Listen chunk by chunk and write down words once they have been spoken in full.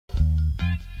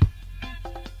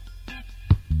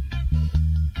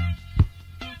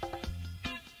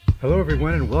Hello,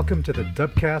 everyone, and welcome to the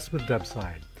Dubcast with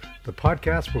Dubside, the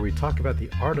podcast where we talk about the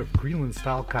art of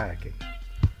Greenland-style kayaking.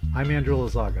 I'm Andrew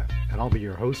Lazaga, and I'll be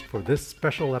your host for this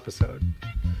special episode.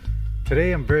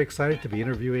 Today, I'm very excited to be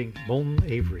interviewing Moulton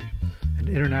Avery, an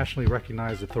internationally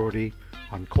recognized authority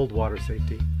on cold water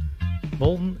safety.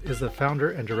 Moulton is the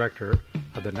founder and director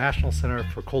of the National Center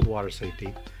for Cold Water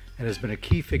Safety and has been a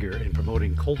key figure in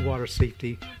promoting cold water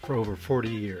safety for over 40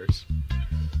 years.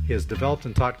 He has developed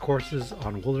and taught courses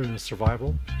on wilderness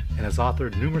survival and has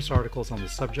authored numerous articles on the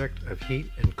subject of heat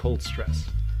and cold stress.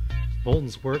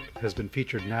 Moulton's work has been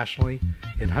featured nationally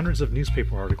in hundreds of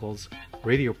newspaper articles,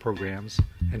 radio programs,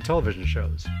 and television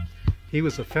shows. He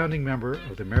was a founding member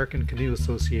of the American Canoe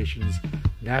Association's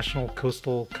National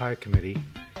Coastal Kayak Committee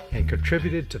and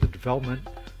contributed to the development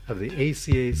of the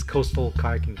ACA's Coastal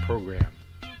Kayaking Program.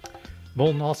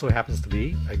 Moulton also happens to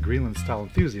be a Greenland-style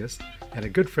enthusiast and a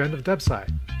good friend of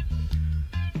Dubside.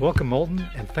 Welcome, Moulton,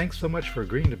 and thanks so much for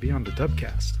agreeing to be on the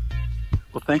Dubcast.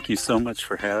 Well, thank you so much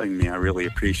for having me. I really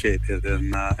appreciate it,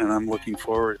 and I'm looking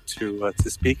forward to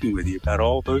speaking with you about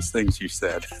all those things you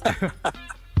said.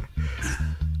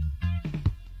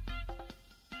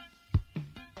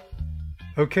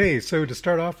 Okay, so to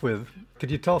start off with,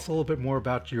 could you tell us a little bit more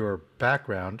about your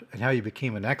background and how you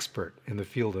became an expert in the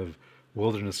field of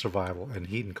wilderness survival and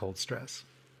heat and cold stress?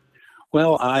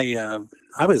 Well, I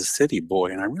was a city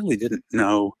boy, and I really didn't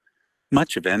know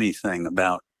much of anything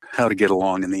about how to get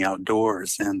along in the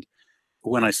outdoors. And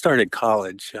when I started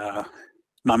college,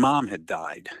 my mom had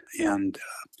died, and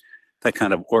that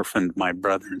kind of orphaned my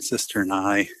brother and sister and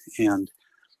I. And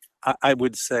I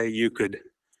would say you could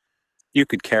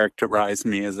characterize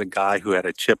me as a guy who had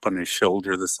a chip on his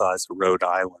shoulder the size of Rhode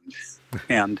Island.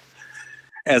 And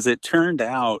as it turned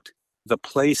out, the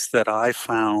place that I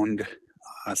found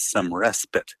some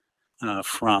respite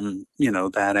from,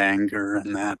 that anger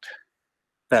and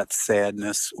that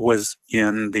sadness was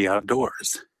in the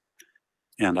outdoors.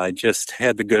 And I just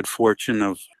had the good fortune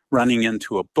of running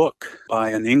into a book by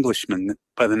an Englishman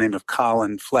by the name of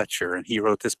Colin Fletcher, and he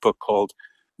wrote this book called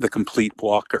The Complete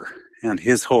Walker. And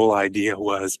his whole idea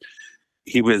was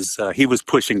he was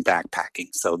pushing backpacking.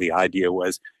 So the idea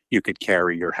was you could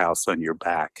carry your house on your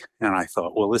back. And I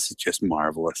thought, well, this is just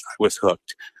marvelous. I was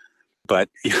hooked. But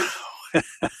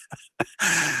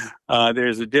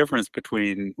there's a difference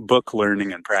between book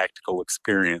learning and practical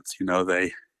experience.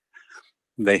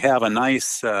 They have a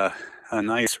nice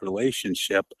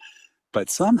relationship, but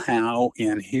somehow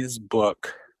in his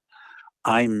book,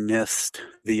 I missed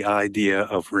the idea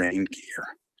of rain gear,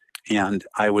 and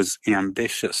I was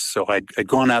ambitious. So I'd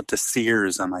gone out to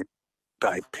Sears and I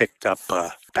picked up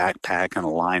a backpack and a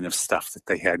line of stuff that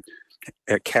they had.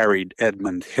 It carried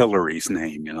Edmund Hillary's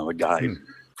name, the guy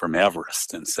from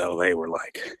Everest. And so they were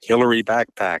like, Hillary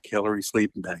backpack, Hillary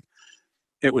sleeping bag.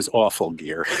 It was awful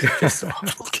gear, just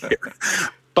awful gear.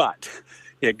 But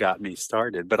it got me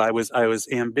started. But I was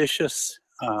ambitious,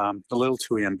 a little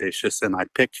too ambitious, and I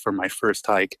picked for my first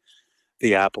hike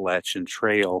the Appalachian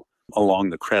Trail along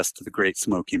the crest of the Great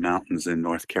Smoky Mountains in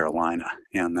North Carolina.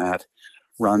 And that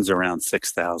runs around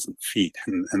 6,000 feet.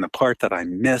 And the part that I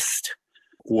missed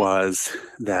was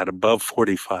that above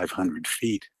 4,500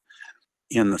 feet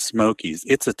in the Smokies,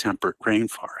 it's a temperate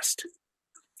rainforest.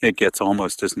 It gets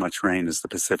almost as much rain as the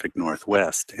Pacific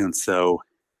Northwest. And so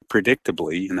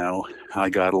predictably, I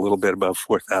got a little bit above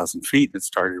 4,000 feet and it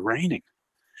started raining.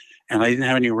 And I didn't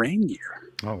have any rain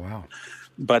gear. Oh, wow.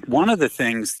 But one of the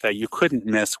things that you couldn't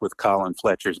miss with Colin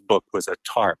Fletcher's book was a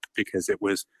tarp, because it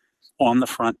was on the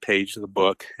front page of the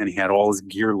book, and he had all his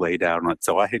gear laid out on it.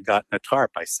 So I had gotten a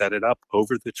tarp. I set it up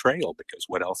over the trail because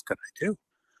what else could I do?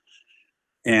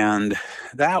 And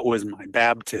that was my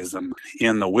baptism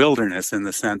in the wilderness, in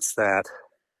the sense that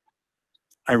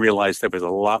I realized there was a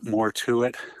lot more to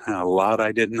it, and a lot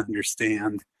I didn't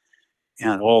understand,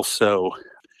 and also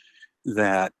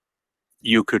that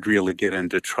you could really get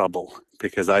into trouble,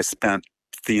 because I spent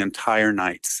the entire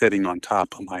night sitting on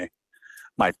top of my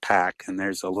pack, and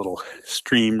there's a little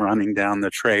stream running down the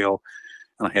trail,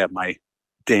 and I had my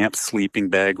damp sleeping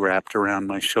bag wrapped around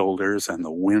my shoulders, and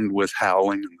the wind was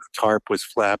howling, and the tarp was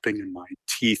flapping, and my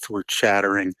teeth were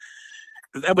chattering.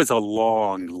 That was a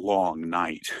long, long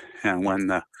night. And when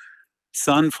the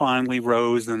sun finally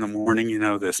rose in the morning,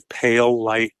 this pale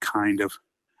light kind of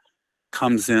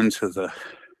comes into the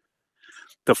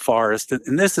forest,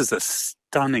 and this is a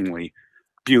stunningly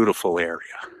beautiful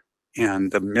area.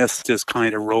 And the mist is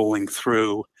kind of rolling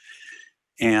through.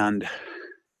 And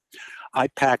I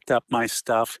packed up my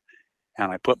stuff, and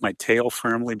I put my tail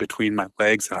firmly between my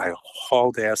legs, and I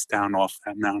hauled ass down off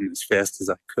that mountain as fast as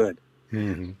I could.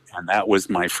 Mm-hmm. And that was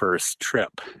my first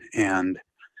trip. And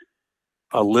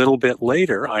a little bit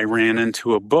later, I ran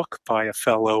into a book by a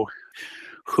fellow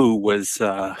who was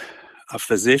a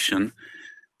physician,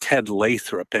 Ted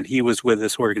Lathrop, and he was with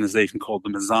this organization called the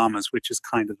Mazamas, which is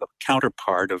kind of the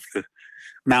counterpart of the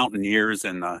mountaineers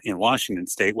in Washington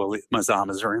State. Well, the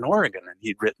Mazamas are in Oregon, and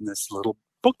he'd written this little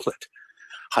booklet,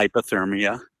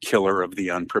 Hypothermia, Killer of the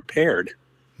Unprepared.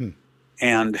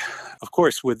 And, of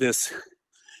course, with this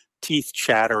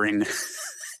teeth-chattering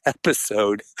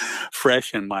episode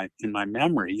fresh in my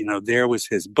memory, there was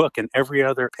his book, and every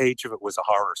other page of it was a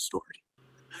horror story.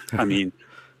 I mean,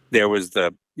 there was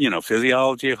the,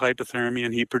 physiology of hypothermia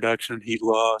and heat production, heat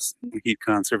loss, heat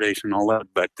conservation, all that.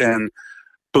 But then,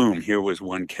 boom, here was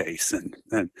one case, and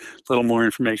then a little more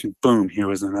information, boom, here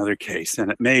was another case.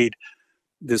 And it made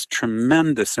this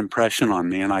tremendous impression on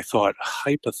me. And I thought,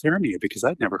 hypothermia, because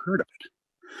I'd never heard of it.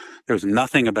 There was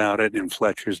nothing about it in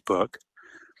Fletcher's book.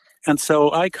 And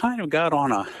so I kind of got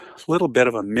on a little bit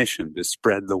of a mission to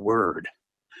spread the word.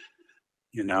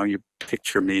 You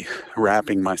picture me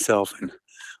wrapping myself in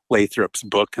Lathrop's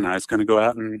book, and I was going to go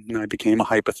out and I became a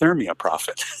hypothermia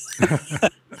prophet.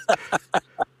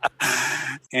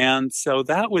 And so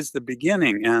that was the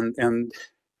beginning. And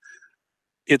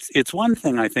it's one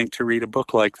thing, I think, to read a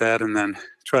book like that and then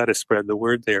try to spread the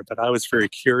word there. But I was very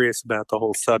curious about the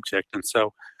whole subject. And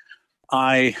so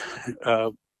I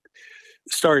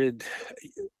started,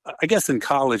 I guess in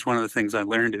college, one of the things I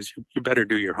learned is you better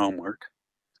do your homework.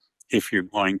 If you're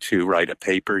going to write a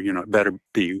paper, it better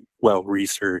be well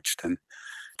researched. And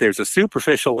there's a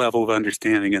superficial level of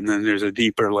understanding, and then there's a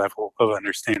deeper level of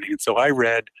understanding. And so I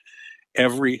read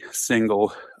every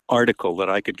single article that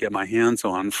I could get my hands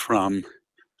on from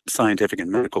scientific and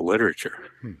medical literature.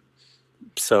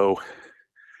 So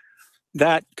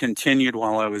that continued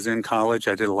while I was in college.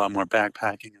 I did a lot more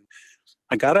backpacking. And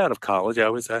I got out of college. I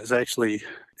was actually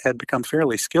had become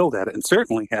fairly skilled at it, and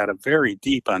certainly had a very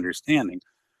deep understanding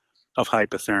of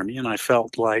hypothermia. And I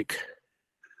felt like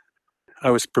I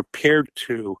was prepared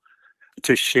to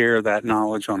share that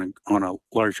knowledge on a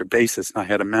larger basis. And I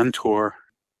had a mentor,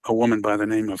 a woman by the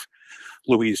name of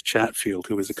Louise Chatfield,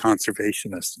 who was a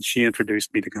conservationist. And she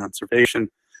introduced me to conservation.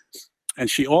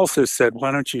 And she also said,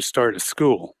 why don't you start a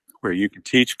school where you can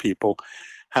teach people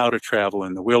how to travel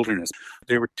in the wilderness?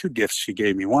 There were two gifts she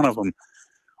gave me. One of them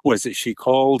was that she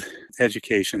called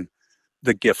education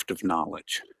the gift of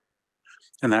knowledge.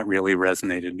 And that really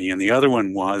resonated with me. And the other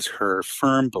one was her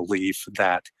firm belief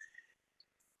that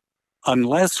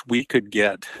unless we could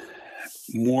get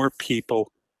more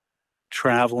people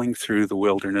traveling through the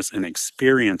wilderness and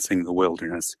experiencing the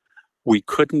wilderness, we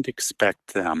couldn't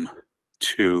expect them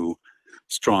to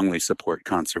strongly support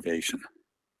conservation,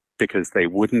 because they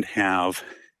wouldn't have,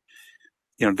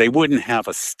 they wouldn't have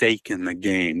a stake in the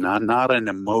game, not an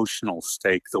emotional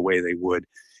stake the way they would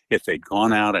if they'd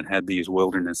gone out and had these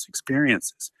wilderness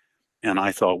experiences. And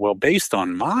I thought, well, based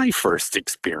on my first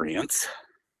experience,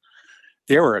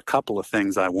 there were a couple of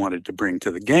things I wanted to bring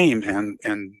to the game. And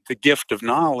the gift of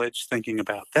knowledge, thinking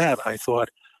about that, I thought,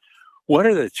 what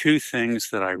are the two things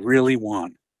that I really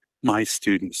want my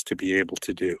students to be able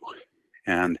to do?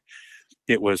 And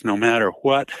it was, no matter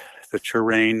what the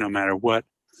terrain, no matter what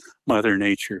Mother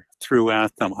Nature threw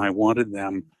at them, I wanted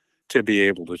them to be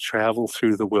able to travel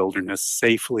through the wilderness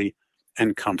safely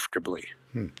and comfortably.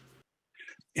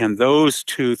 And those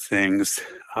two things,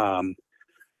 by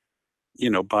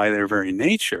their very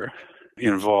nature,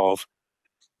 involve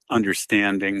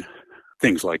understanding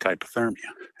things like hypothermia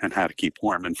and how to keep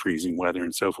warm in freezing weather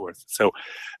and so forth. So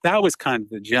that was kind of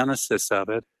the genesis of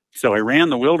it. So I ran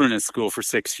the wilderness school for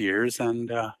 6 years, and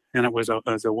it was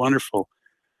a wonderful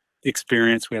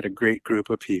experience. We had a great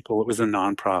group of people. It was a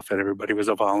nonprofit. Everybody was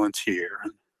a volunteer.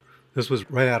 This was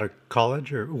right out of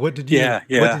college, or what did you? What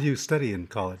did you study in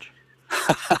college?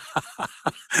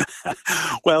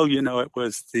 Well, it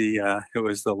was the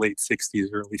late '60s,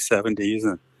 early '70s,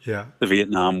 and the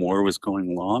Vietnam War was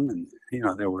going along, and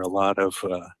there were a lot of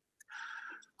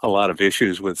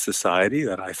issues with society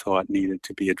that I thought needed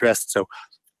to be addressed. So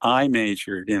I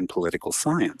majored in political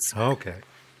science. Okay.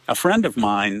 A friend of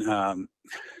mine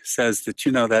says that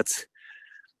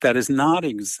that is not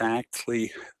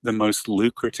exactly the most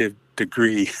lucrative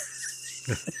degree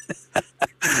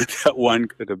that one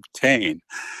could obtain.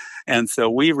 And so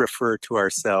we refer to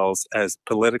ourselves as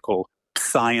political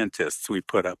scientists. We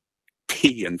put a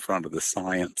P in front of the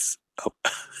science,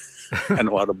 an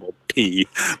audible P.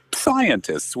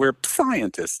 Scientists. We're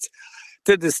scientists.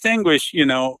 To distinguish,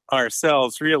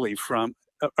 ourselves really from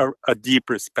a deep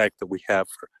respect that we have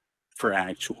for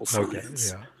actual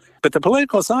science. Okay, yeah. But the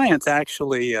political science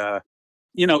actually,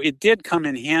 it did come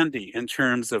in handy in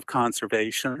terms of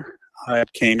conservation.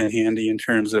 it came in handy in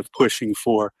terms of pushing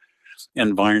for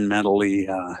environmentally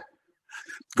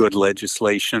good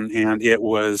legislation, and it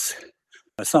was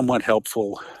somewhat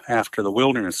helpful after the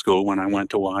wilderness school when I went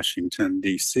to Washington,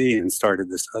 D.C. and started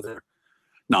this other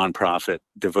nonprofit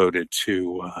devoted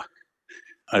to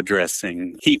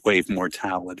addressing heat wave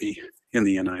mortality in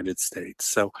the United States.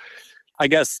 So I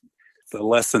guess the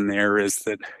lesson there is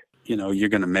that, you're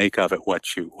going to make of it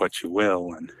what you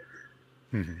will. And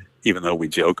even though we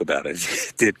joke about it,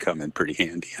 it did come in pretty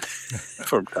handy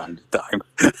from time to time.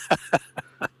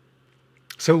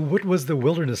 So what was the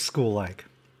wilderness school like?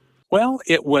 Well,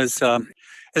 it was, as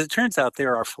it turns out,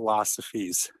 there are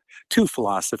two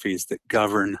philosophies that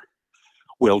govern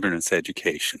wilderness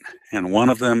education. And one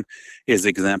of them is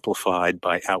exemplified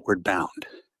by Outward Bound.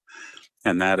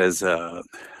 And that is a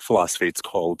philosophy, it's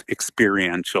called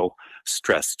experiential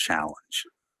stress challenge.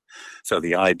 So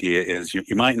the idea is you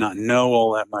might not know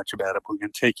all that much about it, but we're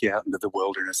going to take you out into the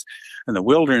wilderness. And the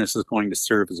wilderness is going to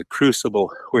serve as a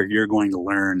crucible where you're going to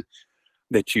learn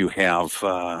that you have,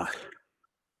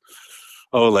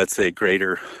 let's say,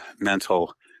 greater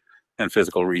mental and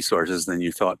physical resources than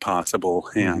you thought possible.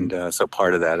 And so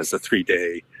part of that is a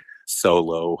 3-day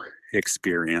solo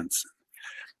experience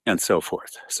and so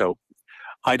forth. So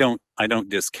I don't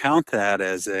discount that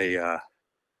as a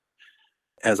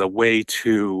way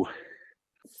to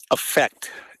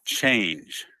affect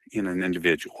change in an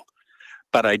individual.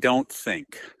 But I don't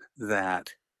think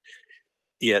that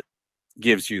it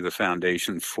gives you the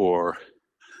foundation for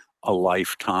a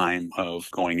lifetime of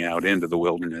going out into the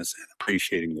wilderness and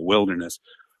appreciating the wilderness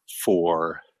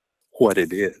for what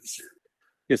it is.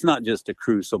 It's not just a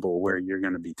crucible where you're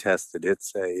going to be tested.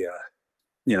 It's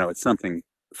it's something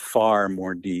far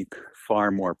more deep, far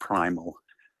more primal.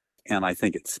 And I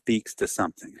think it speaks to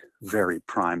something very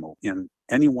primal in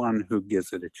anyone who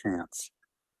gives it a chance.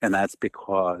 And that's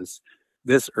because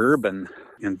this urban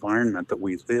environment that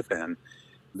we live in,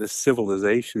 this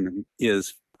civilization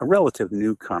is a relative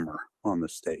newcomer on the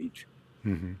stage.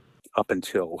 Up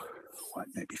until,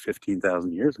 maybe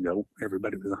 15,000 years ago,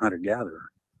 everybody was a hunter-gatherer.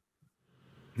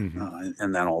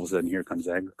 And then all of a sudden here comes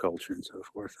agriculture and so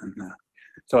forth. And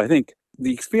so I think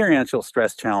the experiential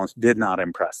stress challenge did not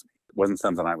impress me. It wasn't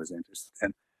something I was interested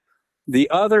in. The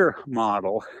other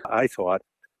model, I thought,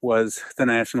 was the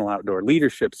National Outdoor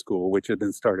Leadership School, which had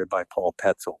been started by Paul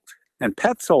Petzold. And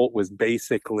Petzold was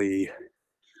basically,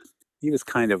 he was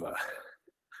kind of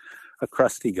a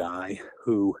crusty guy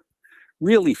who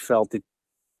really felt that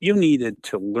you needed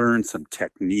to learn some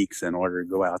techniques in order to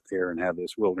go out there and have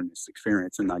this wilderness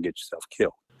experience and not get yourself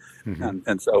killed.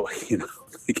 And so,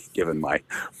 given my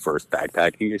first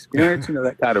backpacking experience,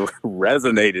 that kind of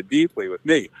resonated deeply with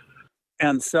me.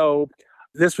 And so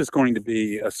this was going to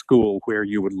be a school where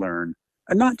you would learn,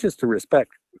 and not just a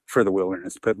respect for the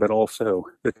wilderness, but also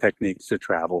the techniques to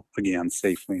travel, again,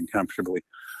 safely and comfortably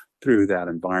through that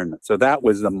environment. So that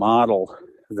was the model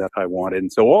that I wanted.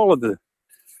 And so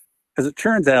as it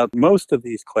turns out, most of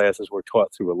these classes were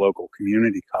taught through a local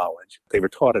community college. They were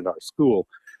taught at our school.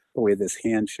 We had this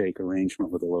handshake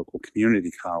arrangement with a local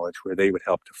community college where they would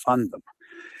help to fund them.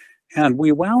 And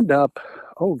we wound up,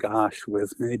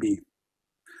 with maybe,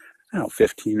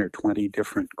 15 or 20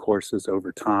 different courses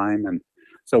over time. And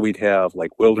so we'd have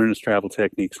like wilderness travel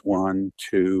techniques 1,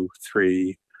 2,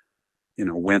 3,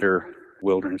 winter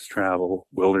wilderness travel,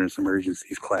 wilderness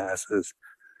emergencies classes.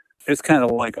 It's kind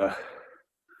of like a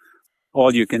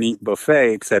all-you-can-eat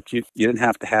buffet, except you didn't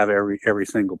have to have every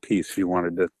single piece if you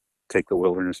wanted to take the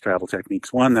wilderness travel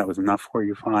techniques 1. That was enough for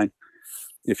you, fine.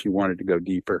 If you wanted to go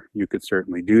deeper, you could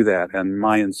certainly do that. And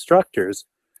my instructors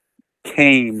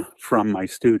came from my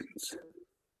students.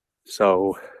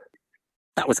 So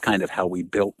that was kind of how we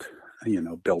built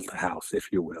the house, if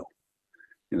you will.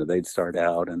 They'd start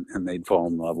out and they'd fall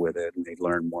in love with it and they'd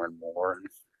learn more and more. And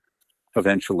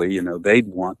eventually, they'd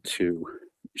want to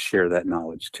share that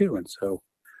knowledge too. And so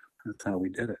that's how we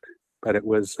did it. But it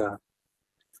was a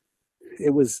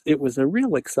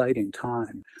real exciting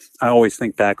time. I always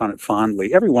think back on it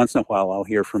fondly. Every once in a while, I'll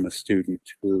hear from a student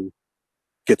who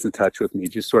gets in touch with me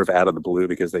just sort of out of the blue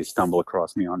because they stumble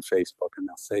across me on Facebook and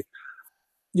they'll say,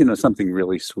 something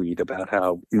really sweet about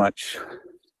how much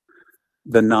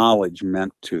the knowledge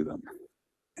meant to them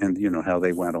and, how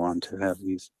they went on to have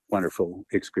these wonderful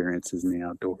experiences in the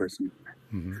outdoors and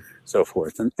so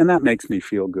forth. And that makes me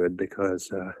feel good because,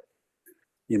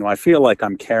 I feel like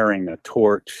I'm carrying a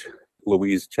torch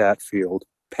Louise Chatfield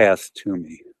passed to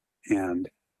me, and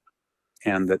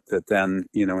that then,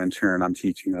 in turn, I'm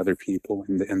teaching other people,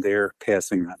 and they're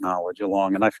passing that knowledge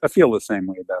along. And I feel the same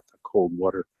way about the Cold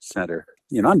Water Center.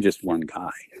 I'm just one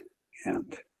guy,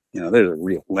 and there's a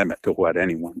real limit to what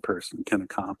any one person can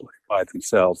accomplish by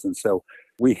themselves. And so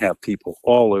we have people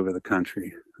all over the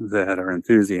country that are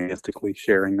enthusiastically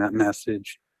sharing that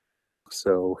message.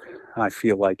 So I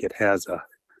feel like it has a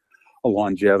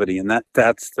longevity, and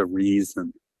that's the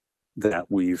reason that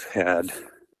we've had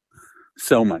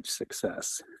so much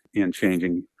success in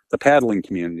changing the paddling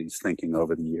community's thinking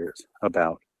over the years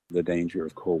about the danger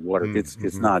of cold water. Mm-hmm.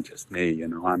 It's not just me,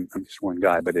 I'm just one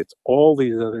guy, but it's all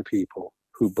these other people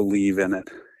who believe in it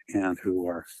and who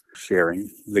are sharing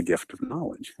the gift of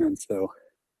knowledge. And so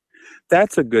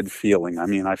that's a good feeling. I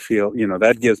mean, I feel,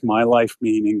 that gives my life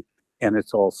meaning, and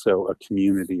it's also a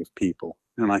community of people.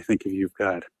 And I think if you've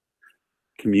got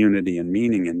community and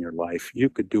meaning in your life, you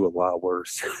could do a lot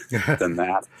worse than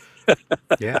that.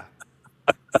 Yeah.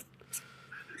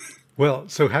 Well,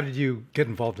 so how did you get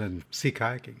involved in sea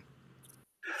kayaking?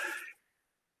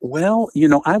 Well,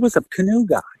 I was a canoe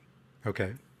guy.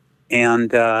 Okay.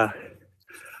 And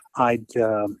I'd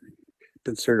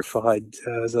been certified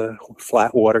as a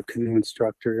flat water canoe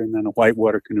instructor and then a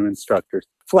whitewater canoe instructor.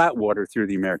 Flat water through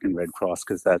the American Red Cross,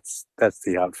 because that's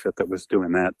the outfit that was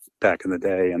doing that back in the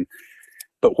day.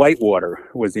 But whitewater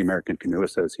was the American Canoe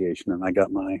Association, and I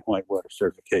got my whitewater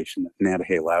certification at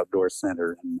Nantahala Outdoor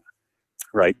Center,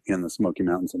 right in the Smoky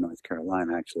Mountains of North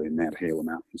Carolina, actually in Nantahala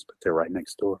Mountains, but they're right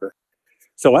next door.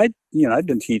 So I'd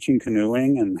been teaching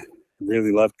canoeing and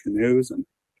really loved canoes, and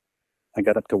I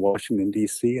got up to Washington,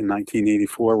 D.C. in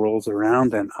 1984 rolls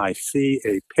around, and I see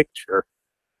a picture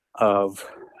of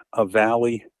a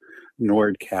Valley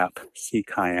Nordcap sea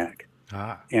kayak.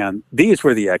 And these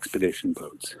were the expedition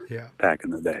boats back in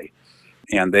the day.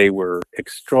 And they were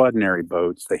extraordinary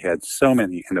boats. They had so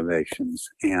many innovations.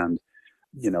 And,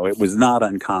 it was not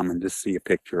uncommon to see a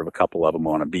picture of a couple of them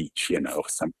on a beach,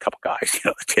 some couple guys,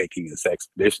 taking this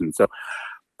expedition. So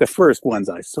the first ones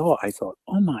I saw, I thought,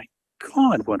 oh my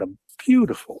God, what a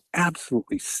beautiful,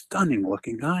 absolutely stunning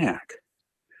looking kayak.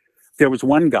 There was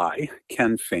one guy,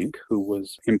 Ken Fink, who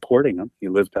was importing them. He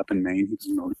lived up in Maine. He was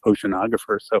an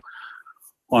oceanographer. So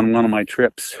on one of my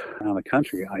trips around the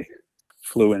country, I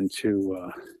flew in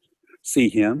to see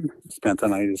him, spent the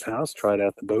night at his house, tried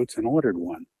out the boats, and ordered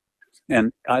one.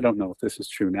 And I don't know if this is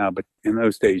true now, but in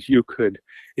those days, you could,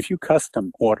 if you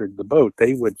custom ordered the boat,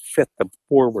 they would fit the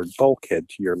forward bulkhead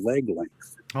to your leg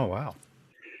length. Oh, wow.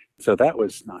 So that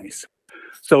was nice.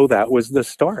 So that was the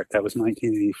start. That was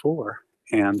 1984.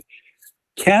 And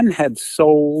Ken had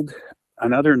sold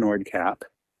another Nordcap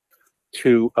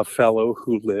to a fellow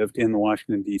who lived in the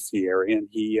Washington, D.C. area, and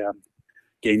he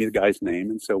gave me the guy's name,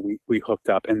 and so we hooked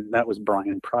up, and that was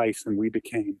Brian Price, and we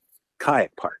became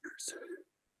kayak partners.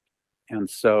 And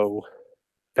so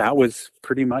that was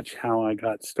pretty much how I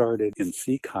got started in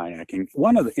sea kayaking.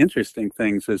 One of the interesting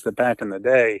things is that back in the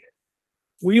day,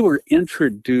 we were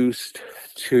introduced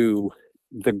to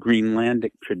the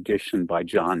Greenlandic tradition by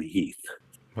John Heath.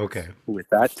 Okay. Who at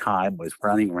that time was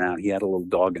running around. He had a little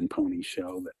dog and pony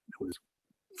show that was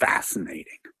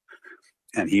fascinating.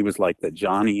 And he was like the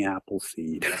Johnny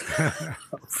Appleseed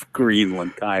of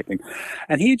Greenland kayaking.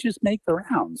 And he'd just make the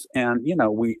rounds. And,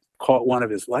 we caught one of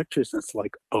his lectures, and it's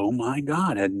like, oh my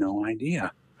God, I had no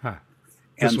idea. Huh.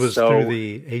 This was through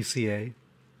the ACA?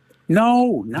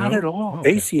 No, not at all.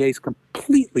 Okay. ACA is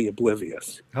completely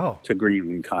oblivious to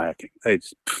Greenland kayaking. They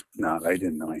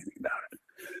didn't know anything about it.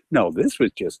 No, this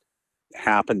was just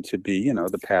happened to be,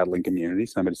 the paddling community.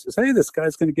 Somebody says, hey, this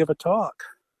guy's going to give a talk.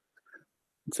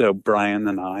 So Brian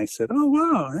and I said, oh,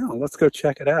 wow, let's go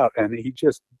check it out. And he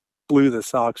just blew the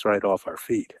socks right off our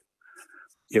feet.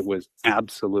 It was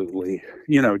absolutely,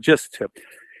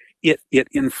 it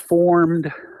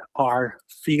informed our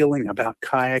feeling about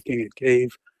kayaking.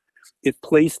 It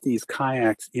placed these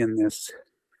kayaks in this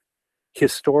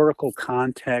historical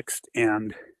context.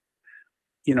 And,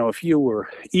 if you were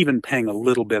even paying a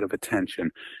little bit of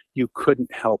attention, you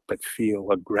couldn't help but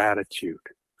feel a gratitude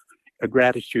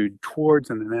towards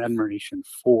and an admiration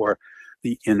for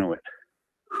the Inuit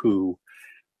who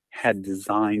had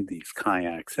designed these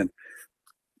kayaks. And,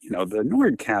 the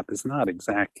Nordcap is not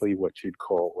exactly what you'd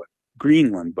call a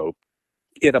Greenland boat.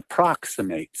 It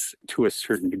approximates to a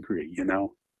certain degree,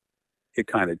 It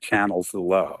kind of channels the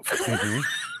love.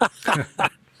 Mm-hmm.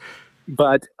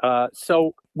 But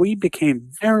so we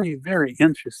became very, very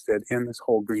interested in this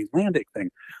whole Greenlandic thing.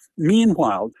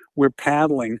 Meanwhile, we're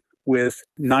paddling with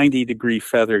 90-degree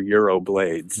feather Euro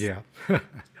blades. Yeah.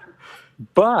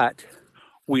 But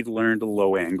we learned a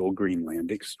low-angle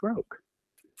Greenlandic stroke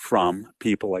from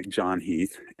people like John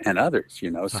Heath and others,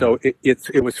 So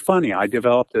it was funny. I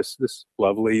developed this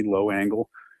lovely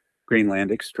low-angle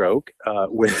Greenlandic stroke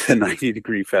with a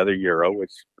 90-degree feather Euro,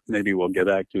 which maybe we'll get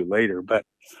back to later. But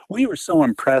we were so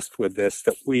impressed with this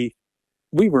that we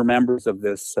were members of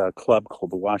this club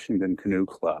called the Washington Canoe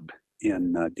Club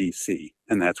in D.C.,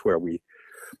 and that's where we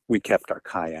kept our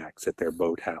kayaks at their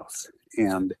boathouse.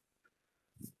 And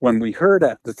when we heard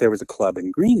that there was a club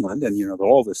in Greenland, and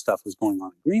all this stuff was going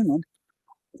on in Greenland,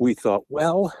 we thought,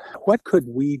 well, what could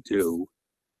we do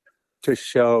to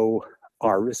show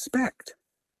our respect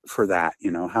for that?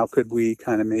 How could we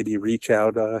kind of maybe reach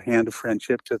out a hand of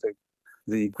friendship to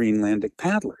the Greenlandic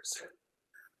paddlers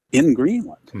in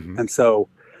Greenland? Mm-hmm. And so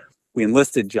we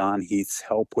enlisted John Heath's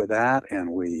help with that,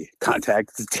 and we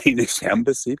contacted the Danish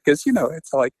embassy because,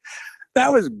 it's like,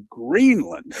 that was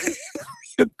Greenland.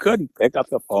 You couldn't pick up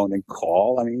the phone and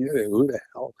call. I mean, who the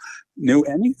hell knew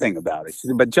anything about it?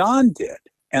 But John did.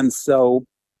 And so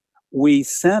we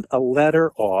sent a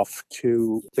letter off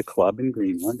to the club in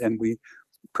Greenland, and we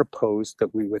proposed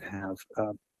that we would have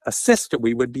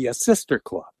we would be a sister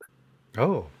club.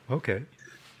 Oh, okay.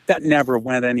 That never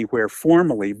went anywhere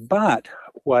formally, but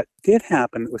what did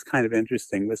happen that was kind of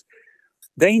interesting was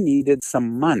they needed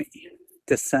some money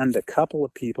to send a couple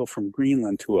of people from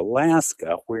Greenland to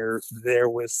Alaska, where there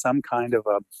was some kind of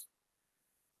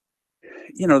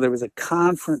there was a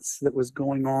conference that was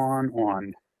going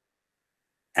on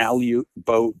Aleut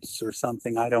boats or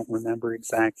something. I don't remember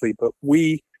exactly, but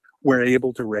we were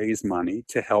able to raise money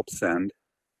to help send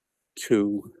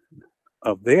two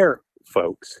of their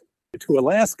folks to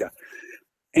Alaska.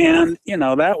 And,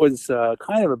 that was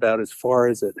kind of about as far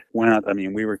as it went. I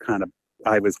mean,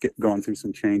 I was going through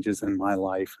some changes in my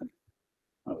life, and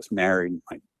I was married.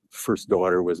 My first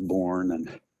daughter was born,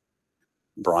 and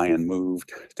Brian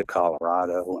moved to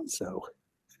Colorado. And so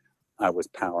I was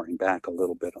powering back a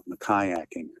little bit on the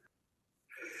kayaking.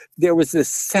 There was this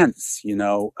sense,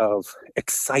 of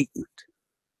excitement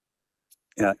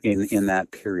in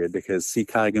that period, because sea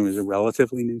kayaking was a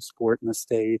relatively new sport in the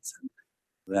States. And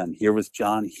then here was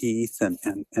John Heath,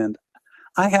 and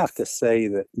I have to say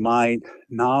that my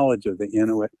knowledge of the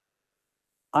Inuit,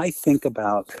 I think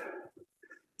about,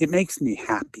 it makes me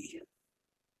happy.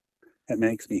 It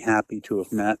makes me happy to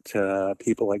have met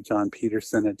people like John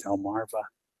Peterson at Delmarva,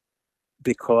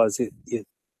 because it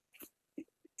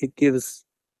gives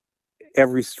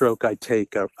every stroke I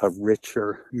take a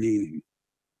richer meaning,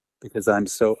 because I'm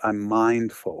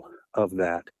mindful of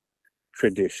that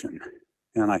tradition.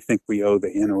 And I think we owe the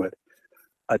Inuit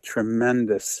a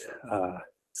tremendous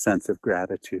sense of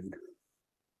gratitude.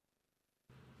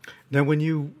 Now, when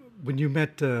you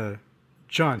met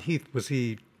John Heath, was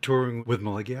he touring with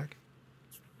Maligiak?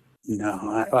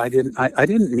 No, I didn't. I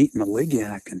didn't meet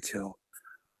Maligiak until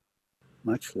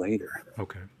much later.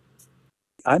 Okay.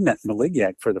 I met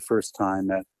Maligiak for the first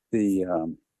time at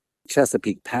the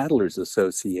Chesapeake Paddlers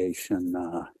Association.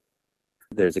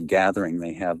 There's a gathering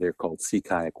they have there called Sea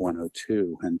Kayak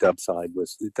 102, and Dubside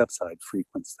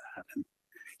frequents that. And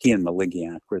he and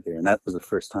Maligiak were there, and that was the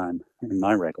first time in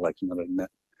my recollection that I met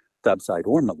Dubside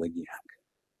or Maligiak.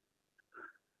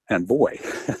 And boy,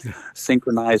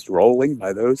 synchronized rolling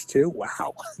by those two,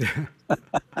 wow.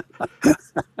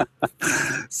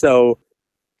 So,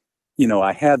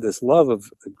 I had this love of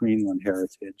the Greenland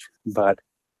heritage, but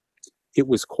it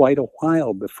was quite a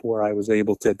while before I was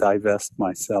able to divest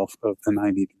myself of the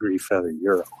 90-degree feather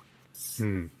Euro.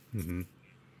 Mm-hmm.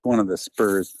 One of the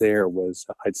spurs there was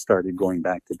I'd started going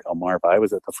back to Delmarva. I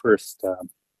was at the first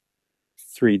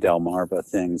 3 Delmarva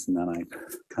things, and then I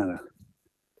kind of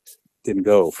didn't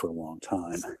go for a long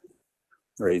time,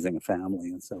 raising a family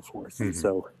and so forth. Mm-hmm. And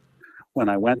so when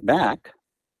I went back,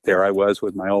 there I was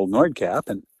with my old Nordcap,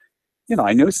 and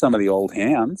I knew some of the old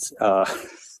hands.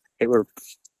 They were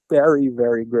very,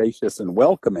 very gracious and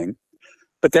welcoming.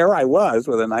 But there I was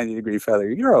with a 90-degree feather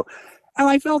Euro. And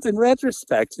I felt in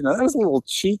retrospect, that was a little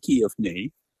cheeky of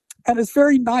me. And it's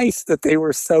very nice that they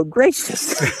were so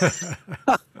gracious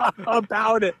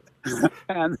about it.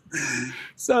 And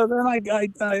so then I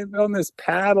on this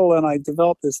paddle, and I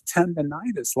developed this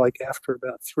tendonitis like after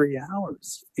about 3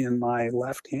 hours in my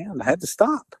left hand. I had to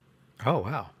stop. Oh,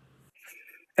 wow.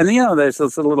 And there's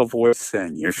this little voice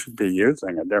saying, you should be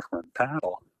using a different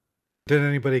paddle. Did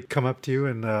anybody come up to you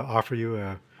and offer you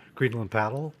a Greenland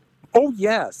paddle? Oh,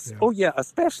 yes. Yeah. Oh, yeah.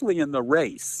 Especially in the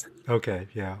race. Okay.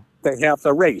 Yeah. They have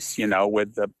the race,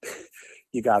 with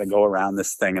you got to go around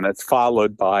this thing, and it's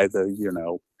followed by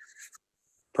the,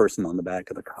 person on the back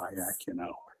of the kayak,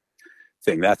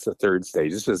 thing. That's the third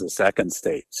stage. This was the second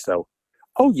stage. So,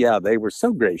 oh, yeah, they were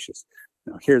so gracious.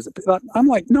 I'm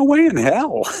like, no way in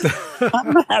hell. I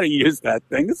don't know how to use that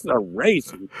thing. This is a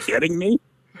race. Are you kidding me?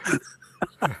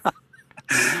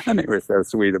 And they were so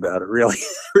sweet about it, really,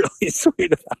 really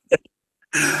sweet about it.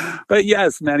 But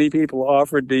yes, many people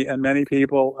offered me, and many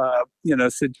people,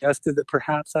 suggested that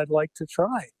perhaps I'd like to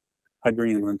try a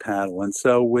Greenland paddle. And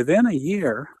so within a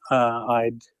year,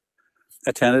 I'd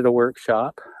attended a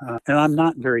workshop, and I'm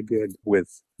not very good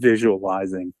with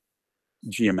visualizing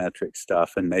geometric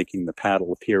stuff and making the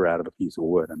paddle appear out of a piece of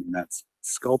wood. I mean, that's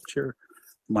sculpture.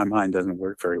 My mind doesn't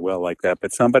work very well like that.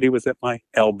 But somebody was at my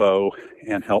elbow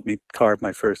and helped me carve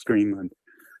my first Greenland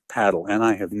paddle, and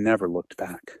I have never looked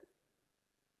back.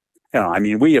 I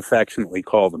mean, we affectionately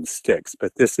call them sticks,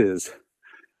 but this is,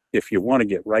 if you want to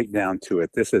get right down to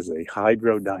it, this is a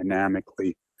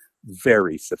hydrodynamically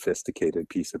very sophisticated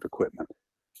piece of equipment.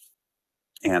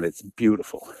 And it's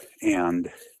beautiful. And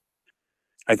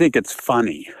I think it's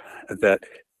funny that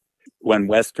when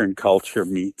Western culture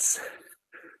meets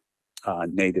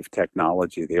native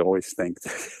technology, they always think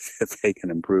that they can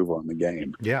improve on the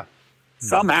game. Yeah.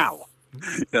 Somehow.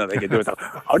 They can do it.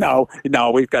 Oh,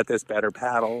 no, we've got this better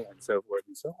paddle, and so forth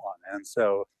and so on. And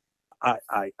so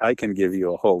I can give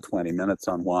you a whole 20 minutes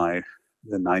on why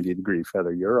the 90-degree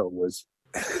feather Euro was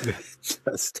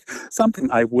just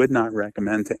something I would not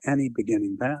recommend to any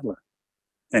beginning paddler.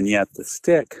 And yet the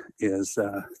stick is,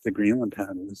 the Greenland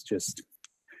paddle is just,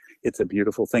 it's a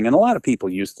beautiful thing. And a lot of people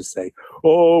used to say,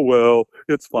 oh, well,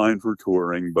 it's fine for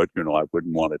touring, but, I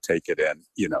wouldn't want to take it in,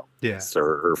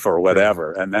 surf or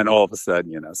whatever. And then all of a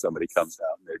sudden, somebody comes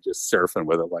out and they're just surfing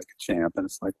with it like a champ. And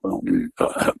it's like, well,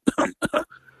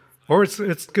 or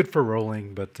it's good for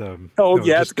rolling, but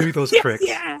just do those tricks.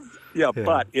 Yeah,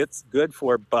 but it's good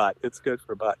for butt.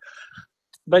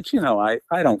 But, I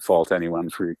don't fault anyone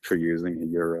for using a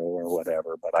Euro or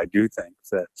whatever. But I do think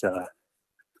that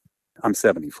I'm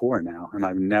 74 now, and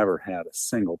I've never had a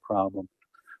single problem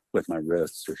with my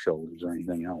wrists or shoulders or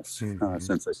anything else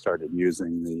since I started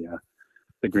using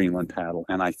the Greenland paddle.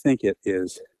 And I think it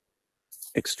is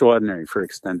extraordinary for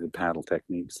extended paddle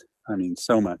techniques. I mean,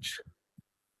 so much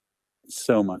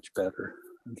better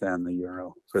than the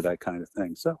Euro for that kind of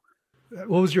thing. So,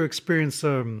 what was your experience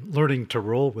learning to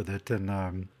roll with it,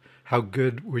 and how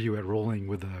good were you at rolling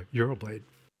with a Euroblade?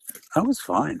 I was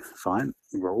fine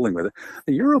rolling with it.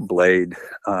 The Euroblade,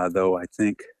 though, I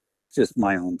think, just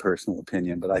my own personal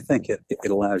opinion, but I think it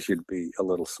allows you to be a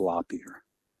little sloppier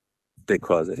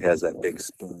because it has that big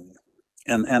spoon.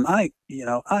 And I,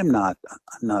 I'm not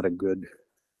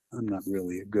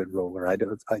really a good roller. I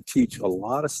teach a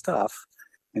lot of stuff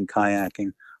in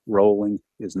kayaking. Rolling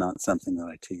is not something that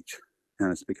I teach,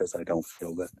 and it's because I don't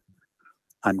feel that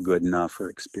I'm good enough or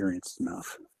experienced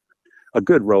enough. A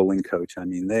good rolling coach, I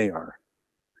mean, they're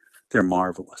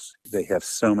marvelous. They have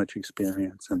so much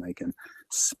experience, and they can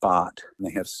spot, and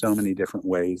they have so many different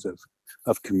ways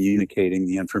of communicating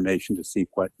the information to see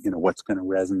what's going to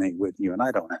resonate with you. And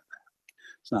I don't have that.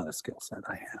 It's not a skill set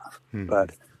I have.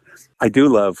 But I do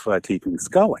love teaching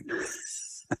sculling.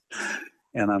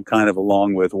 And I'm kind of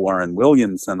along with Warren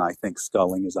Williamson. I think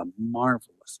sculling is a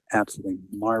marvelous, absolutely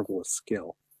marvelous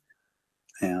skill.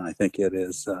 And I think it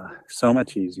is so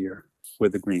much easier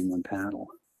with the Greenland paddle.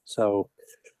 So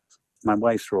my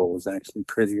wife's roll is actually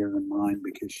prettier than mine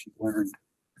because she learned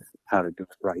how to do it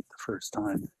right the first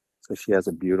time. So she has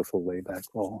a beautiful layback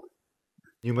roll.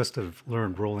 You must have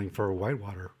learned rolling for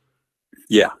whitewater.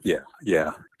 Yeah.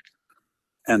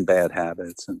 And bad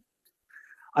habits. And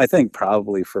I think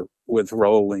probably with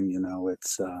rolling,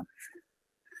 it's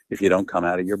if you don't come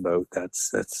out of your boat, that's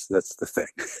the thing.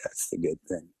 That's the good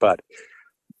thing. But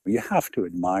you have to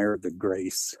admire the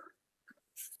grace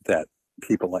that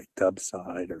people like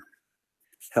Dubside or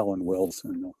Helen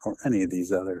Wilson or any of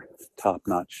these other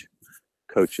top-notch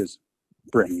coaches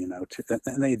bring,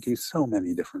 and they do so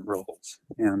many different rolls.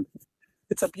 And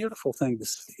it's a beautiful thing to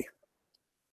see.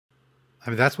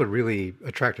 I mean, that's what really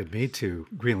attracted me to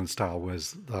Greenland style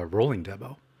was the rolling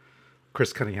demo.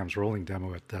 Chris Cunningham's rolling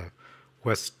demo at the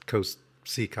West Coast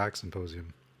Sea Kayak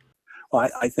Symposium. Well,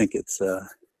 I think it's,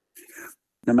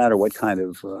 no matter what kind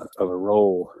of a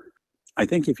roll, I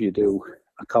think if you do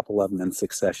a couple of them in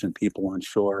succession, people on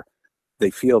shore, they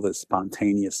feel the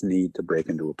spontaneous need to break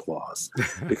into applause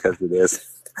because it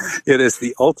is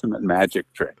the ultimate magic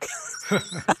trick.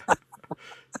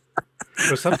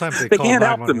 So sometimes they call can't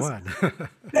help 911.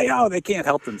 They can't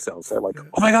help themselves. They're like,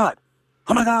 oh my God.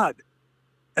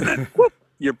 And then whoop,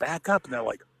 you're back up and they're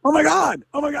like, oh my God.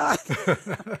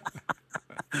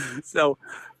 So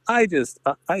I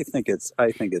think it's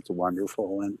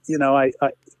wonderful. And,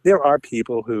 there are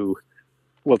people who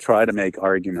will try to make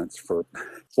arguments for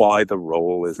why the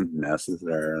roll isn't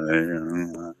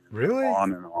necessary. Really?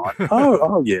 On and on.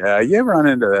 Oh yeah. You run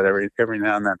into that every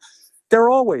now and then. There are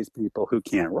always people who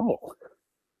can't roll,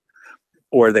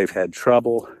 or they've had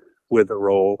trouble with a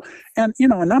role. And,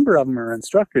 a number of them are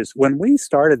instructors. When we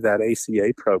started that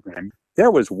ACA program, there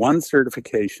was one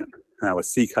certification, and I was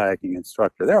sea kayaking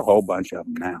instructor. There are a whole bunch of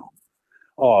them now,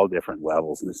 all different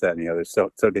levels, and this, that, and the other.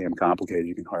 So damn complicated,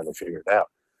 you can hardly figure it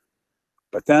out.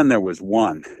 But then there was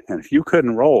one, and if you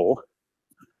couldn't roll,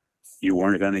 you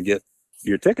weren't going to get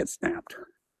your ticket stamped,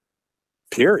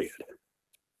 period.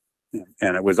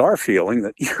 And it was our feeling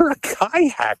that you're a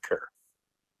kayaker.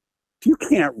 If you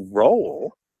can't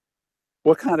roll,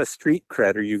 what kind of street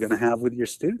cred are you going to have with your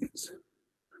students?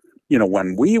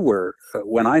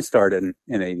 When I started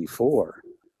in 84,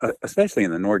 especially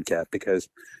in the Nordcat, because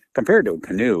compared to a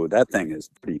canoe, that thing is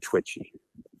pretty twitchy.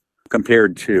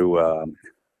 Compared to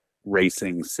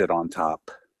racing, sit on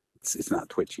top, it's not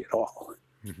twitchy at all.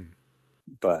 Mm-hmm.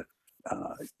 But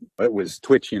it was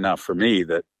twitchy enough for me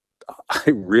that I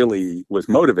really was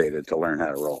motivated to learn how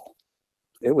to roll.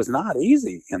 It was not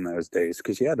easy in those days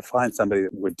because you had to find somebody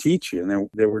that would teach you, and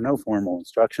there were no formal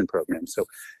instruction programs. So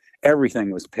everything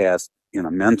was passed in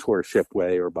a mentorship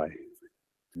way or by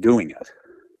doing it.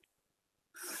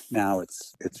 Now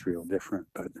it's real different,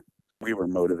 but we were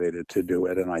motivated to do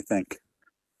it, and I think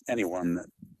anyone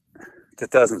that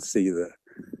doesn't see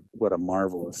what a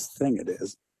marvelous thing it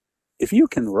is, if you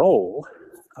can roll,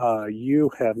 you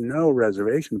have no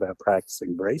reservation about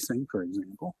practicing bracing, for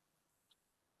example.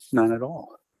 None at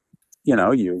all.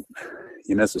 You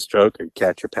miss a stroke or you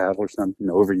catch your paddle or something,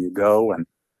 over you go, and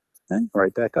then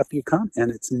right back up you come,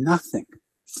 and it's nothing.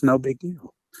 It's no big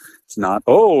deal. It's not,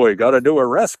 we got to do a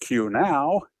rescue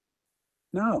now.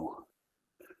 No.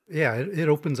 Yeah, it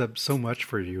opens up so much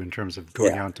for you in terms of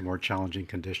going out into more challenging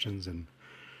conditions and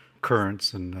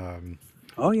currents and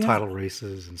tidal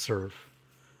races and surf.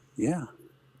 Yeah.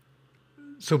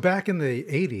 So back in the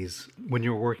 80s, when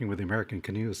you were working with the American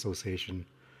Canoe Association,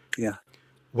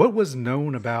 what was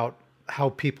known about how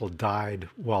people died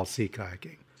while sea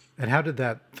kayaking? And how did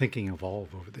that thinking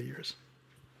evolve over the years?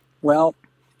 Well,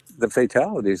 the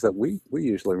fatalities that we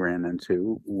usually ran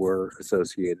into were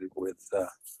associated with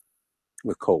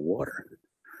cold water.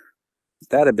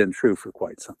 That had been true for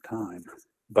quite some time,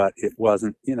 but it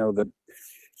wasn't, you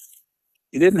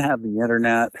didn't have the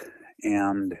internet,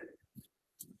 and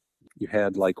you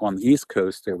had, like, on the East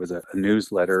Coast, there was a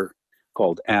newsletter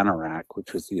called ANARAC,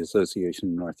 which was the Association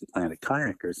of North Atlantic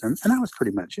Kayakers, and that was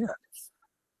pretty much it.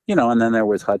 And then there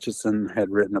was Hutchison had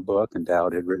written a book, and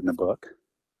Dowd had written a book.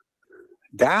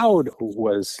 Dowd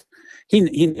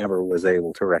he never was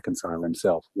able to reconcile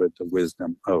himself with the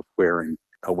wisdom of wearing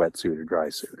a wetsuit or dry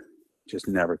suit. Just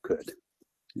never could.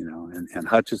 And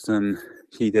Hutchison,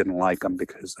 he didn't like them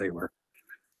because they were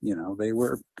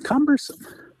cumbersome.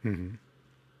 Mm-hmm.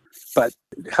 But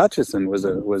Hutchison was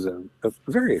a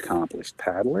very accomplished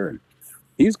paddler, and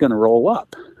he's going to roll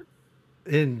up.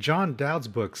 In John Dowd's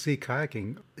book, Sea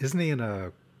Kayaking, isn't he in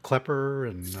a Klepper?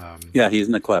 And he's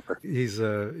in a Klepper.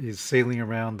 He's sailing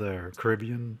around the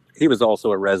Caribbean. He was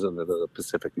also a resident of the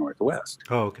Pacific Northwest.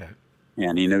 Oh, okay.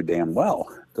 And he knew damn well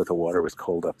that the water was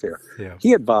cold up there. Yeah.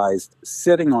 He advised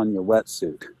sitting on your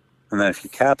wetsuit, and then if you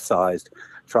capsized,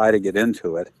 try to get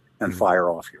into it and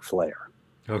fire off your flare.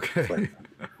 Okay.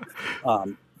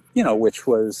 Which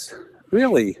was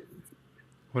really...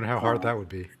 Wonder how hard that would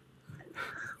be.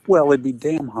 Well, it'd be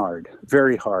damn hard,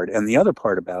 very hard. And the other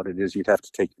part about it is you'd have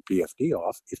to take your PFD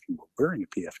off if you were wearing a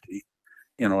PFD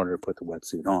in order to put the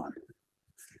wetsuit on.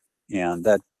 And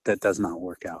that does not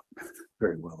work out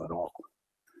very well at all.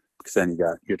 Because then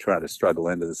you're trying to struggle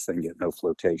into this thing, get no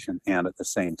flotation. And at the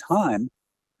same time,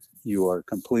 you are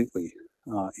completely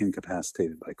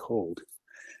incapacitated by cold.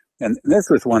 And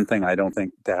this was one thing I don't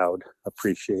think Dowd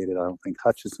appreciated. I don't think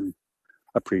Hutchison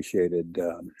appreciated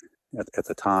at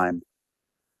the time.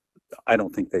 I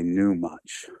don't think they knew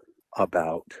much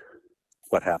about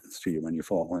what happens to you when you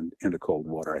fall into cold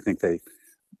water. I think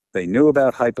they knew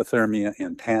about hypothermia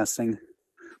in passing,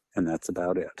 and that's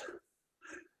about it.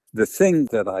 The thing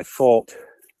that I fault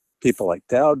people like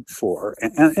Dowd for,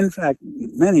 and in fact,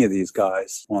 many of these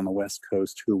guys on the West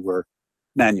Coast who were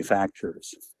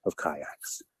manufacturers of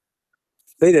kayaks,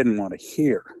 they didn't want to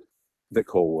hear that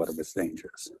cold water was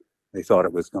dangerous. They thought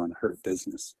it was going to hurt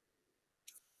business.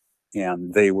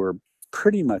 And they were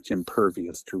pretty much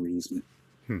impervious to reason.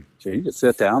 So you could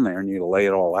sit down there and you lay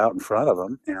it all out in front of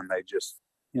them, and they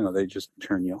just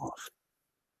turn you off.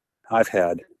 I've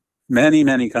had many,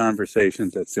 many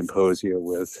conversations at symposia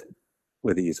with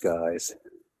these guys,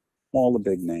 all the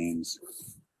big names,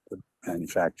 the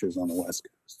manufacturers on the West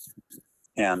Coast,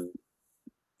 and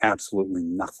absolutely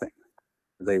nothing.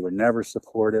 They were never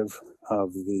supportive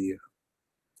of the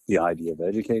idea of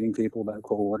educating people about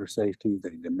cold water safety.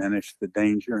 They diminished the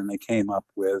danger, and they came up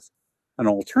with an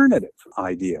alternative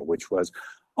idea, which was,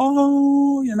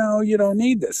 oh, you don't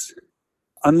need this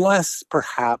unless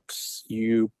perhaps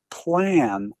you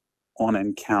plan on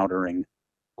encountering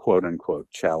quote unquote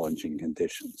challenging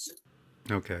conditions.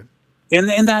 Okay.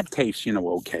 In that case,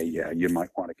 okay, yeah, you might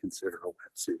want to consider a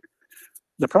wetsuit.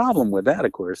 The problem with that,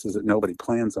 of course, is that nobody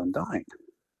plans on dying.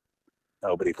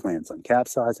 Nobody plans on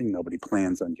capsizing. Nobody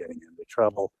plans on getting into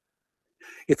trouble.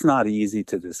 It's not easy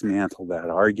to dismantle that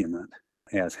argument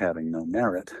as having no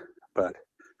merit, but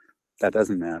that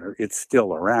doesn't matter. It's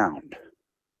still around.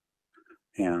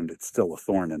 And it's still a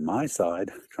thorn in my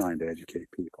side trying to educate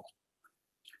people.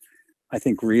 I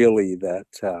think really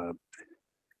that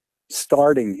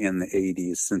starting in the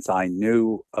 80s, since I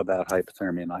knew about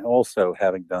hypothermia, and I also,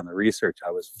 having done the research,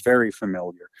 I was very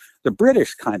familiar. The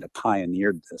British kind of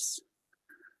pioneered this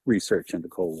research into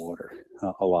cold water,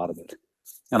 a lot of it.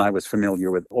 And I was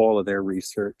familiar with all of their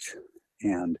research.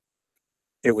 And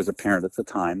it was apparent at the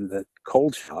time that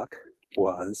cold shock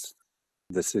was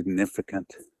the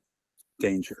significant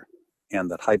danger, and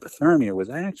that hypothermia was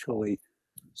actually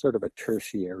sort of a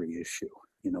tertiary issue.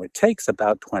 It takes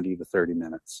about 20 to 30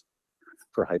 minutes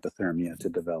for hypothermia to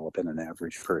develop in an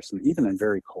average person, even in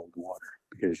very cold water,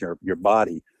 because your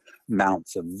body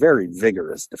mounts a very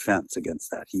vigorous defense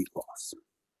against that heat loss.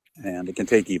 And it can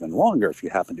take even longer if you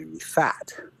happen to be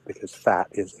fat, because fat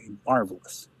is a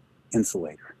marvelous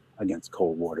insulator against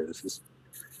cold water.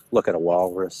 Look at a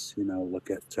walrus, look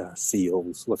at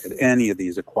seals, look at any of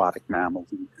these aquatic mammals.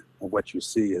 And what you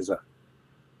see is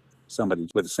somebody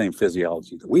with the same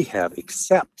physiology that we have,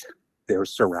 except they're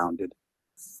surrounded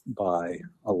by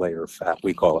a layer of fat.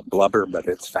 We call it blubber, but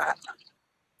it's fat.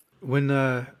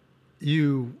 When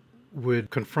you would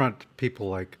confront people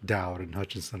like Dowd and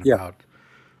Hutchinson Yeah. about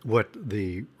what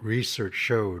the research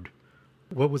showed,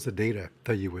 what was the data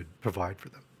that you would provide for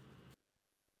them?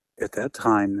 At that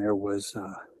time, there was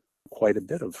quite a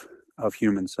bit of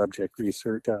human subject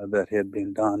research that had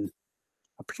been done,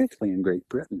 particularly in Great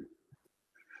Britain.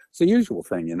 It's the usual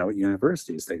thing, at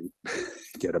universities, they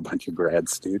get a bunch of grad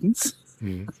students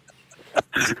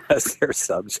as their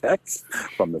subjects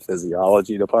from the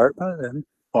physiology department, and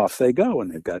off they go. And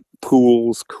they've got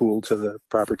pools cooled to the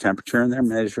proper temperature, and they're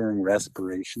measuring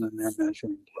respiration, and they're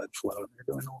measuring blood flow, and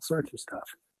they're doing all sorts of stuff.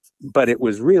 But it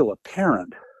was real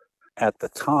apparent at the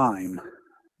time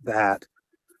that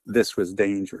this was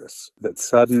dangerous, that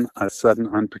a sudden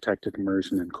unprotected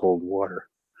immersion in cold water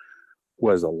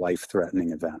was a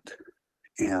life-threatening event.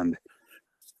 And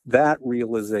that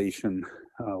realization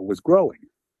was growing,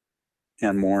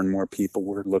 and more people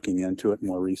were looking into it,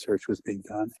 more research was being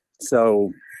done.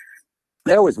 So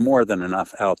there was more than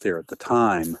enough out there at the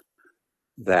time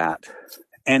that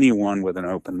anyone with an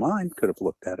open mind could have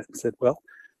looked at it and said, well,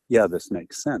 yeah, this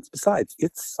makes sense. Besides,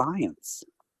 it's science.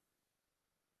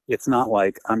 It's not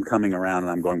like I'm coming around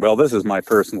and I'm going, well, this is my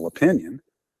personal opinion.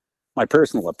 My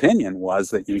personal opinion was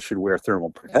that you should wear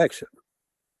thermal protection.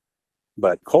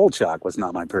 But cold shock was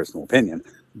not my personal opinion.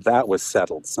 That was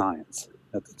settled science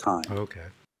at the time. Okay.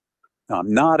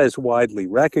 Not as widely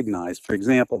recognized. For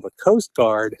example, the Coast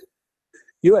Guard,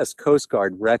 U.S. Coast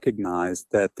Guard recognized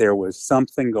that there was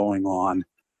something going on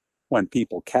when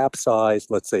people capsized,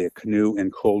 let's say a canoe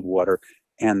in cold water,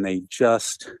 and they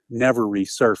just never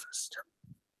resurfaced.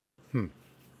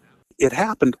 It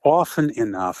happened often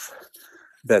enough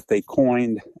that they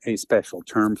coined a special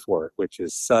term for it, which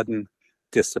is sudden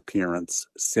disappearance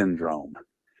syndrome.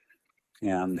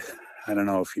 And I don't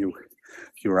know if you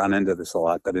run into this a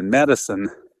lot, but in medicine,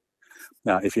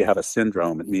 if you have a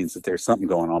syndrome, it means that there's something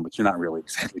going on, but you're not really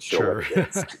exactly sure what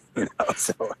it is.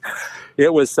 So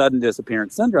it was sudden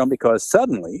disappearance syndrome because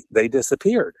suddenly they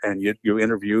disappeared. And you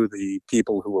interview the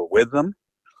people who were with them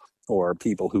or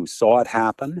people who saw it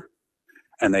happen,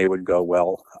 and they would go,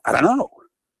 well, I don't know.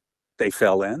 They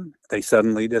fell in, they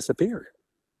suddenly disappeared.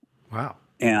 Wow.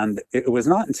 And it was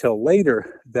not until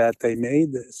later that they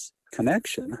made this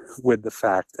connection with the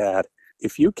fact that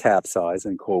if you capsize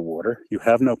in cold water, you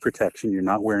have no protection, you're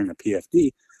not wearing a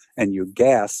PFD, and you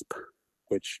gasp,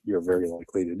 which you're very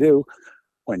likely to do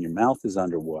when your mouth is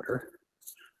underwater,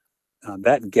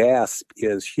 that gasp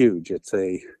is huge.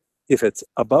 If it's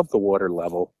above the water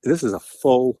level, this is a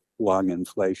full lung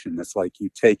inflation. It's like you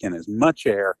take in as much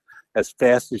air as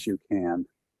fast as you can,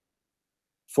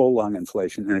 full lung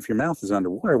inflation. And if your mouth is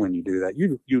underwater when you do that,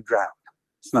 you drown.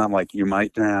 It's not like you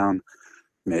might drown.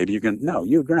 Maybe you can, no,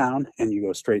 you drown and you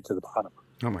go straight to the bottom.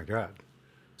 Oh my God.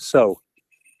 So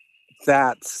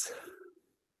that's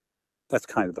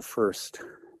kind of the first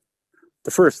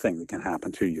thing that can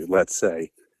happen to you, let's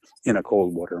say, in a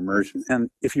cold water immersion.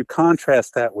 And if you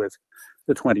contrast that with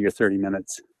the 20 or 30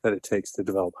 minutes that it takes to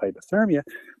develop hypothermia,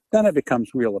 then it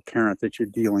becomes real apparent that you're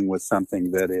dealing with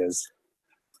something that is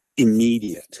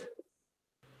immediate.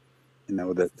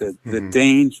 The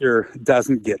danger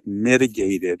doesn't get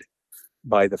mitigated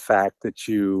by the fact that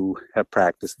you have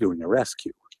practiced doing a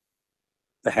rescue.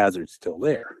 The hazard's still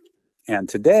there. And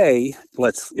today,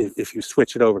 if you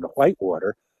switch it over to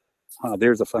whitewater,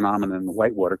 there's a phenomenon in the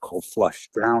whitewater called flush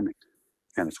drowning.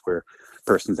 And it's where a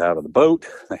person's out of the boat,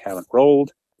 they haven't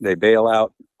rolled, they bail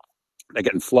out, they're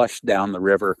getting flushed down the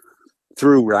river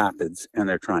through rapids, and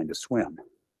they're trying to swim.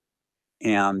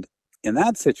 And in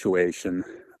that situation,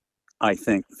 I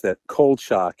think that cold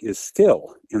shock is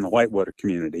still, in the whitewater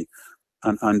community,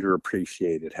 an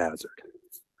underappreciated hazard,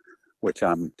 which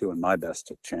I'm doing my best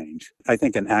to change. I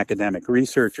think in academic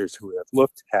researchers who have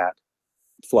looked at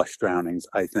flush drownings,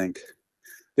 I think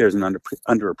there's an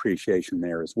underappreciation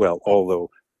there as well, although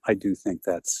I do think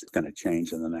that's going to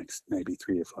change in the next maybe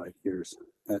 3 to 5 years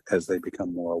as they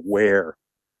become more aware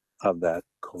of that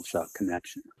cold shock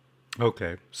connection.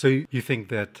 Okay, so you think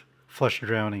that flush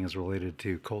drowning is related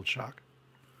to cold shock?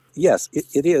 Yes,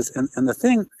 it is. And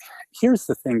here's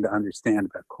the thing to understand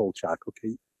about cold shock,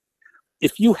 okay?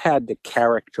 If you had to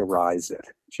characterize it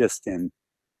just in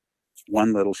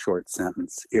one little short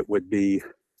sentence, it would be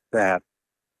that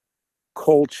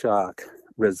cold shock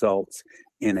results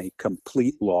in a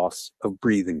complete loss of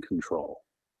breathing control.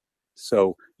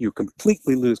 So you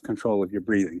completely lose control of your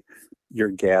breathing. You're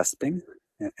gasping,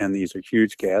 and these are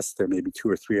huge gasps. There may be 2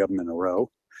 or 3 of them in a row.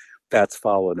 That's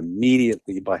followed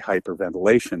immediately by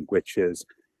hyperventilation, which is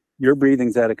your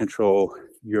breathing's out of control.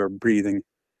 You're breathing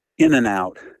in and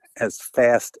out as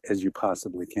fast as you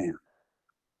possibly can.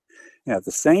 And at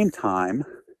the same time,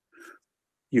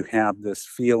 you have this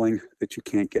feeling that you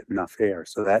can't get enough air.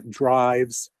 So that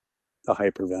drives the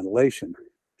hyperventilation.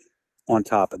 On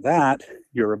top of that,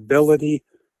 your ability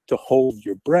to hold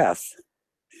your breath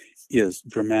is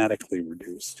dramatically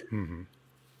reduced. Mm-hmm.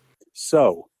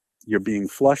 So you're being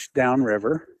flushed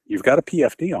downriver, you've got a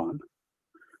PFD on,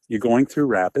 you're going through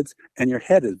rapids, and your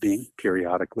head is being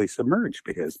periodically submerged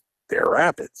because they're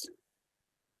rapids.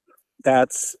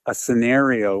 That's a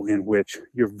scenario in which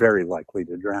you're very likely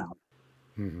to drown.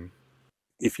 Mm-hmm.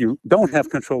 If you don't have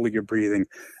control of your breathing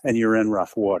and you're in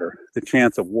rough water, the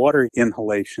chance of water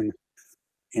inhalation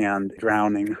and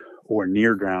drowning or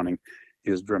near drowning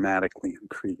is dramatically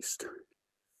increased.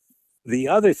 The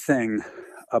other thing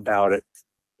about it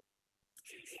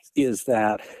is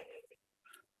that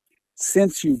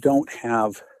since you don't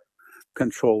have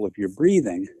control of your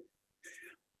breathing,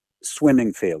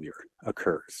 swimming failure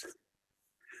occurs.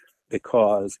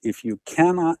 Because if you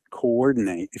cannot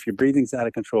coordinate, if your breathing's out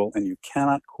of control and you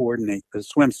cannot coordinate the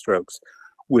swim strokes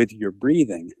with your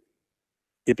breathing,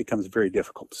 it becomes very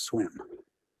difficult to swim.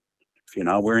 If you're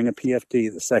not wearing a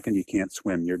PFD, the second you can't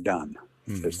swim, you're done.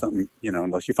 Mm-hmm. If there's something,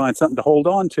 unless you find something to hold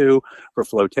on to for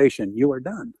flotation, you are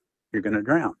done. You're going to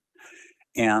drown.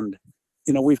 And,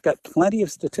 we've got plenty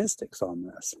of statistics on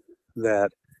this,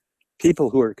 that people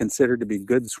who are considered to be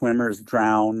good swimmers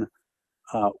drown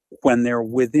when they're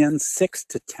within 6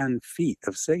 to 10 feet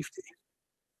of safety,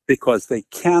 because they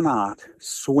cannot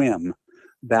swim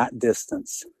that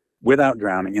distance without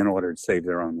drowning in order to save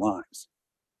their own lives.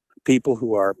 People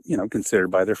who are, considered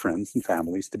by their friends and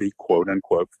families to be quote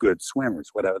unquote good swimmers,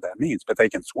 whatever that means, but they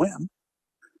can swim,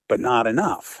 but not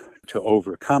enough to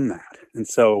overcome that. And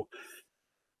so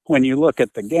when you look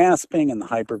at the gasping and the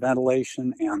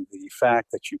hyperventilation and the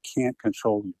fact that you can't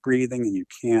control your breathing and you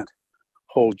can't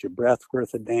hold your breath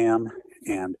worth a damn,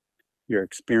 and you're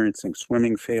experiencing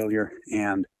swimming failure,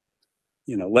 and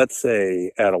let's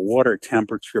say at a water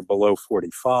temperature below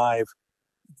 45,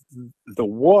 the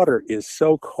water is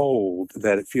so cold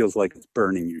that it feels like it's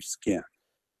burning your skin.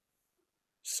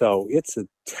 So it's a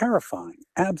terrifying,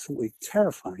 absolutely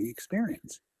terrifying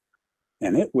experience.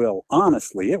 And it will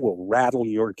rattle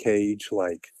your cage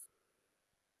like,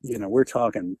 we're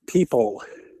talking people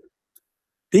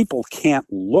can't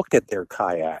look at their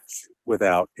kayaks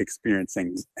without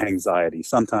experiencing anxiety,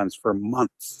 sometimes for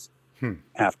months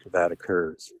after that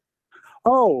occurs.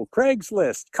 Oh,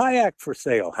 Craigslist, kayak for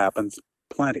sale happens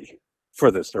plenty for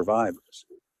the survivors.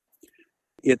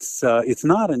 It's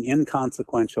not an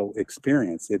inconsequential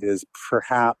experience. It is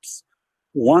perhaps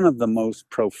one of the most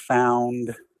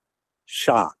profound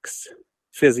shocks,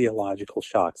 physiological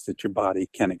shocks that your body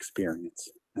can experience.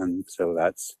 And so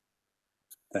that's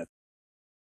that.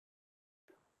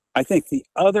 I think the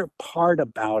other part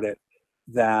about it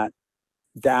that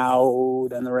Dowd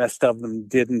and the rest of them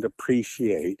didn't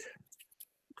appreciate,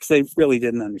 because they really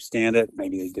didn't understand it,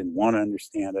 maybe they didn't want to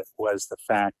understand it, was the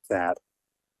fact that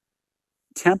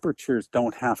temperatures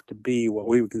don't have to be what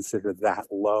we would consider that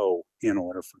low in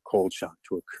order for cold shock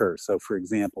to occur. So, for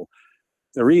example,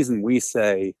 the reason we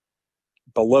say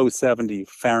below 70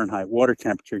 Fahrenheit water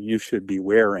temperature, you should be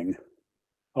wearing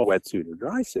a wetsuit or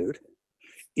dry suit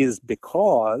is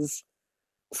because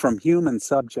from human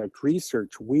subject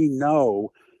research, we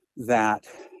know that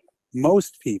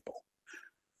most people,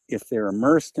 if they're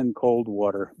immersed in cold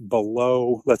water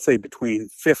below, let's say between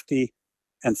 50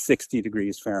 and 60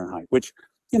 degrees Fahrenheit, which,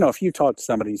 if you talk to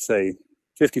somebody, say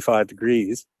 55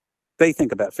 degrees, they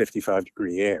think about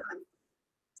 55-degree air.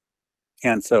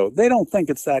 And so they don't think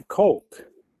it's that cold.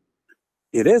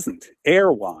 It isn't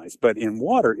air-wise, but in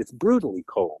water, it's brutally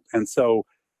cold. And so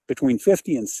between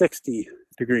 50 and 60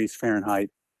 degrees Fahrenheit,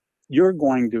 you're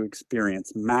going to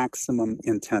experience maximum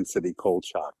intensity cold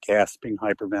shock, gasping,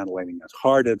 hyperventilating as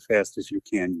hard and fast as you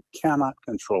can. You cannot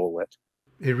control it.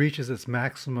 It reaches its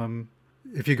maximum.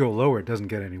 If you go lower, it doesn't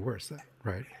get any worse then,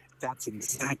 right? That's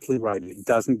exactly right. It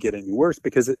doesn't get any worse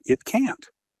because it can't.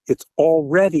 It's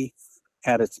already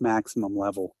at its maximum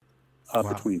level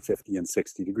between 50 and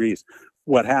 60 degrees.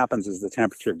 What happens as the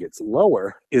temperature gets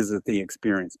lower is that the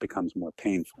experience becomes more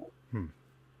painful.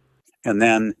 And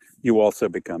then you also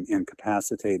become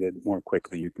incapacitated more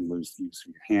quickly. You can lose the use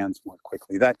of your hands more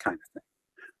quickly, that kind of thing.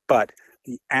 But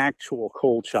the actual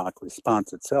cold shock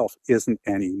response itself isn't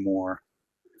any more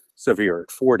severe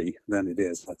at 40 than it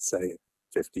is, let's say, at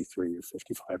 53 or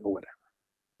 55 or whatever.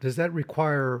 Does that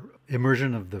require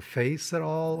immersion of the face at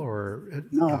all, or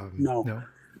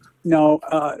No.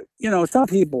 Some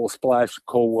people splash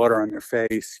cold water on their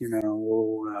face,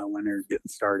 when they're getting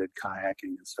started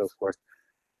kayaking and so forth.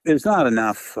 There's not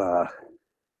enough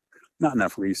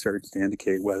research to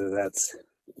indicate whether that's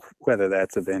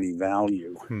of any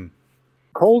value.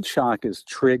 Cold shock is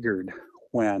triggered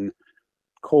when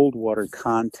cold water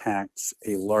contacts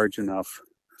a large enough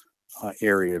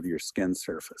area of your skin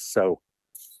surface. So,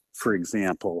 for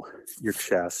example, your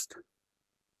chest.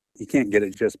 You can't get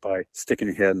it just by sticking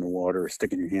your head in the water or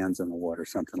sticking your hands in the water,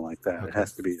 something like that. Okay. It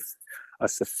has to be a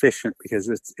sufficient, because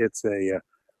it's a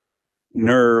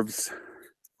nerves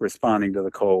responding to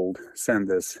the cold send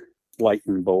this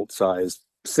lightning bolt sized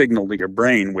signal to your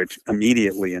brain, which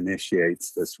immediately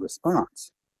initiates this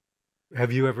response.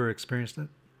 Have you ever experienced it?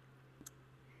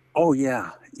 Oh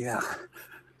yeah.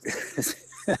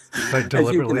 Like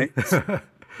deliberately?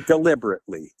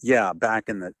 Deliberately, yeah. Back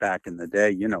in the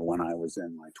day, when I was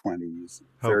in my 20s,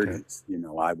 30s,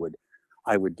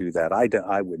 I would do that.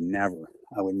 I would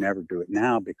never do it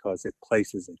now because it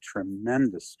places a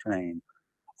tremendous strain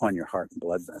on your heart and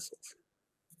blood vessels.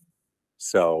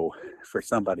 So for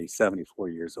somebody 74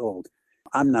 years old,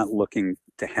 I'm not looking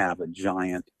to have a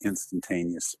giant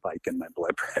instantaneous spike in my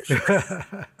blood pressure.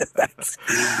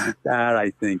 That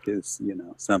I think is,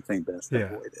 something best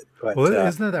avoided. But,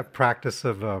 isn't there that practice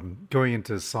of going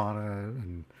into sauna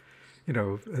and,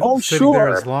 sitting there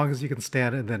as long as you can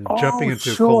stand and then jumping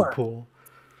into a cold pool?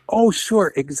 Oh,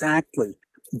 sure, exactly.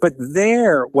 But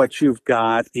there, what you've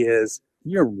got is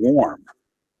you're warm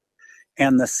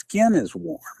and the skin is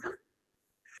warm.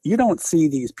 You don't see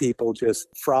these people just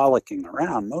frolicking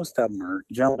around. Most of them are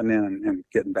jumping in and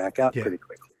getting back out pretty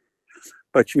quickly.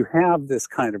 But you have this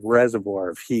kind of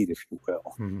reservoir of heat, if you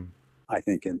will, I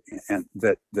think, and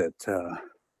that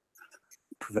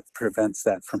prevents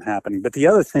that from happening. But the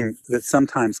other thing that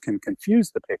sometimes can confuse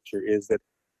the picture is that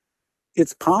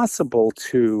it's possible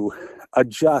to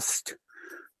adjust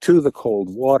to the cold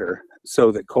water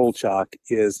so that cold shock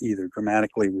is either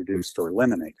dramatically reduced or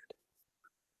eliminated.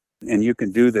 And you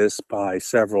can do this by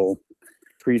several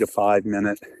 3 to 5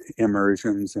 minute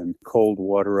immersions in cold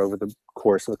water over the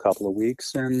course of a couple of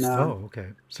weeks. And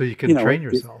so you can train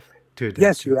yourself to adapt.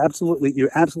 Yes, you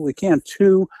absolutely can,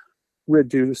 to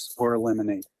reduce or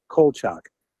eliminate cold shock.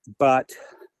 But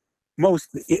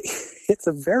it's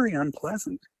a very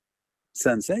unpleasant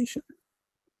sensation.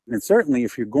 And certainly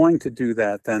if you're going to do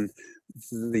that, then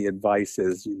the advice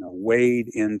is, wade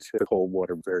into cold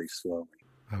water very slowly.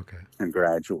 Okay. And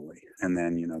gradually, and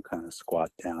then, kind of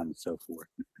squat down and so forth.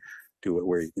 And do it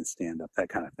where you can stand up, that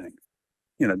kind of thing.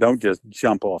 Don't just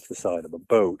jump off the side of a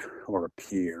boat or a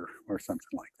pier or something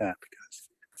like that, because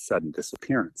sudden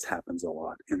disappearance happens a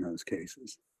lot in those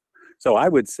cases. So I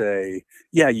would say,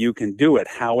 yeah, you can do it.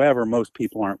 However, most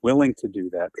people aren't willing to do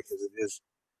that because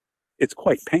it's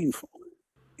quite painful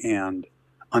and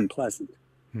unpleasant.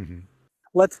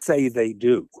 Let's say they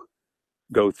do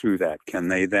go through that. Can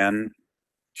they then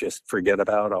just forget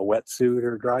about a wetsuit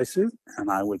or dry suit?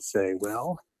 And I would say,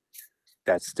 well,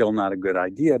 that's still not a good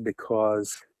idea,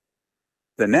 because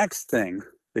the next thing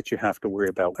that you have to worry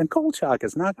about, and cold shock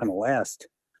is not going to last,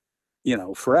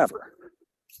 forever.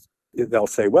 they'll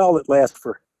say, well, it lasts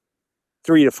for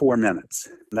 3 to 4 minutes.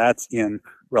 That's in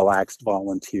relaxed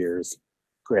volunteers,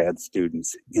 grad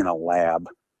students in a lab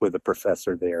with a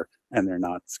professor there, and they're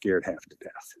not scared half to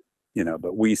death.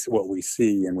 But what we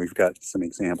see, and we've got some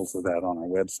examples of that on our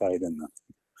website, and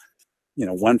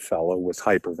one fellow was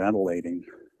hyperventilating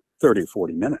 30 or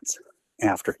 40 minutes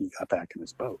after he got back in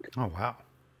his boat. Oh, wow.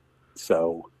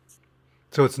 So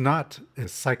it's not a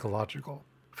psychological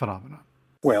phenomenon.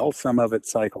 Well, some of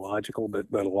it's psychological, but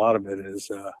a lot of it is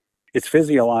it's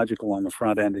physiological on the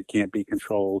front end. It can't be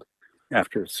controlled.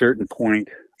 After a certain point,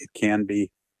 it can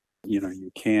be.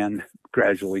 You can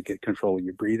gradually get control of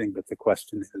your breathing, but the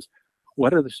question is,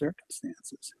 what are the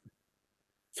circumstances?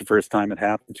 It's the first time it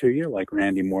happened to you, like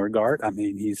Randy Morgart. I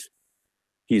mean, he's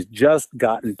just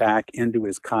gotten back into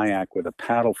his kayak with a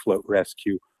paddle float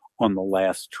rescue on the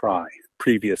last try,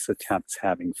 previous attempts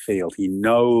having failed. He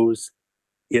knows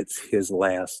it's his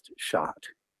last shot.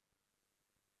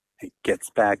 He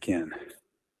gets back in.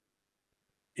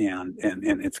 And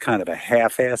it's kind of a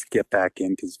half-assed get back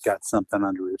in because he's got something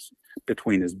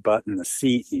between his butt and the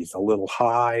seat. He's a little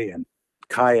high, and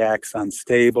kayak's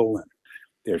unstable, and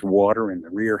there's water in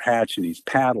the rear hatch, and he's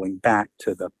paddling back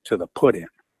to the put-in.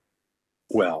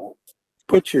 Well,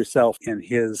 put yourself in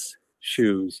his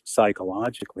shoes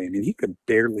psychologically. I mean, he could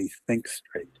barely think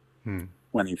straight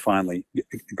when he finally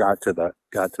got to the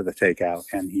takeout,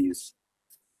 and he's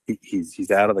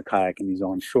out of the kayak and he's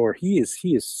on shore. He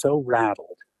is so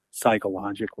rattled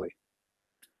psychologically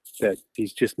that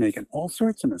he's just making all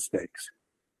sorts of mistakes.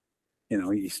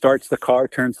 He starts the car,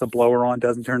 turns the blower on,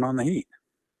 doesn't turn on the heat.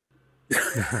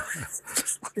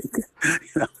 Just like,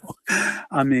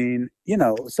 I mean,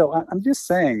 so I'm just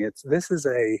saying this is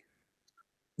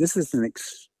an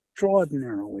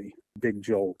extraordinarily big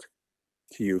jolt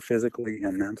to you physically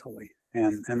and mentally,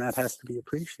 and that has to be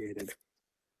appreciated.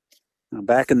 Now,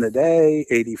 back in the day,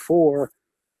 84,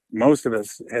 most of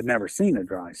us had never seen a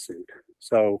dry suit,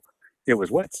 so it was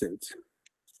wetsuits.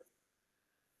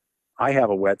 I have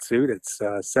a wetsuit. It's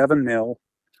 7 mil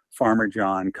Farmer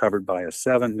John covered by a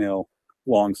 7 mil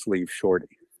long sleeve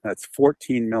shorty. That's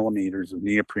 14 millimeters of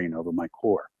neoprene over my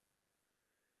core.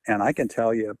 And I can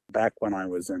tell you, back when I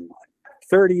was in my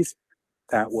 30s,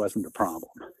 that wasn't a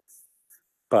problem.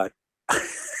 But I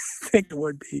think it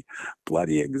would be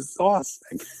bloody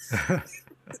exhausting.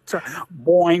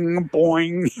 Boing,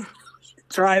 boing,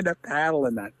 trying to paddle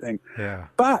in that thing. Yeah.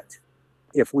 But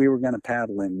if we were going to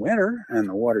paddle in winter and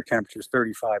the water temperature is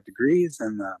 35 degrees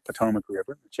in the Potomac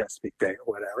River, the Chesapeake Bay or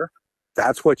whatever,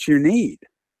 that's what you need.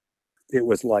 It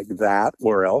was like that,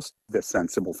 or else the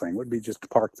sensible thing would be just to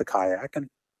park the kayak and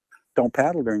don't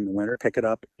paddle during the winter, pick it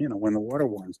up, when the water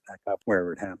warms back up,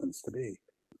 wherever it happens to be.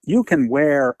 You can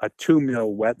wear a 2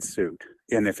 mil wetsuit,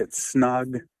 and if it's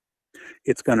snug,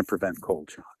 it's going to prevent cold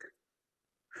shock.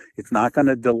 It's not going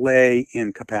to delay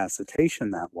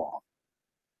incapacitation that long,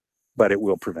 but it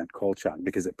will prevent cold shock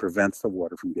because it prevents the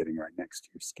water from getting right next to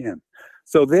your skin.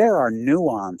 So there are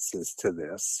nuances to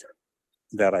this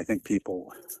that I think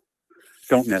people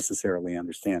don't necessarily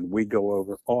understand. We go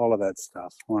over all of that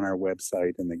stuff on our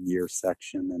website in the gear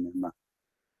section and in the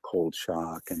cold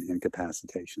shock and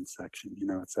incapacitation section.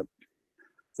 It's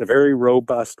a very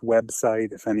robust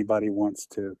website. If anybody wants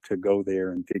to go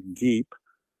there and dig deep,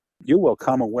 you will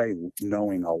come away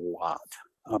knowing a lot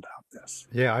about this.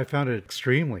 Yeah, I found it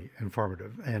extremely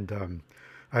informative. And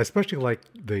I especially like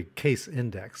the case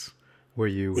index, where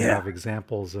you have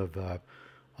examples of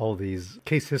all these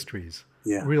case histories,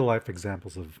 real life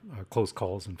examples of close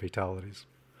calls and fatalities.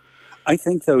 I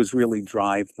think those really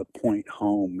drive the point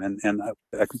home. And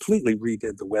I completely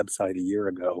redid the website a year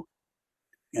ago.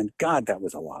 And God, that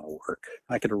was a lot of work.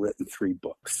 I could have written 3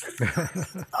 books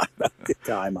about the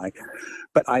time.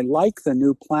 But I like the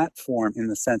new platform in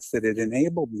the sense that it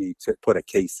enabled me to put a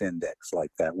case index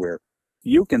like that, where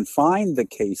you can find the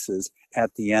cases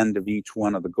at the end of each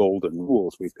one of the golden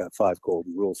rules. We've got 5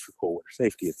 golden rules for cold water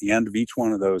safety. At the end of each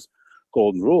one of those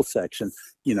golden rule section,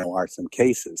 are some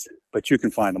cases, but you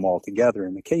can find them all together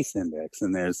in the case index.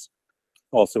 And there's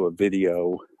also a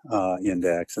video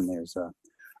index, and there's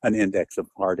an index of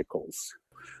articles.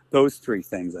 Those 3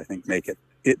 things, I think, make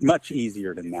it much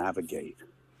easier to navigate,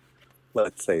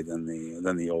 let's say, than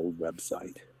the old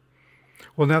website.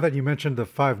 Well, now that you mentioned the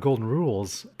 5 golden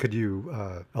rules, could you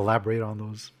elaborate on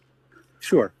those?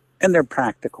 Sure. And they're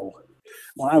practical.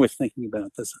 When I was thinking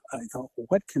about this, I thought,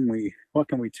 what can we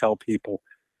tell people?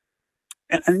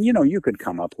 And you could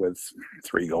come up with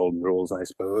 3 golden rules, I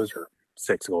suppose, or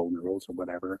 6 golden rules or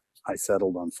whatever. I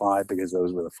settled on 5 because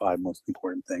those were the 5 most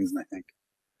important things. And I think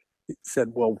it said,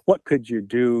 well, what could you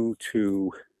do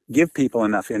to give people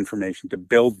enough information to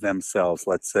build themselves,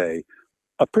 let's say,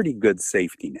 a pretty good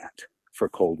safety net for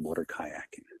cold water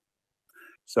kayaking.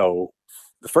 So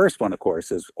the first one, of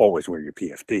course, is always wear your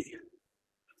PFD.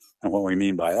 And what we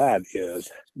mean by that is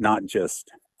not just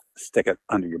stick it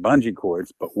under your bungee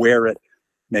cords, but wear it,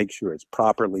 make sure it's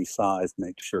properly sized,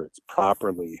 make sure it's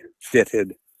properly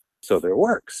fitted so that it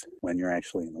works when you're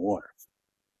actually in the water.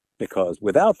 Because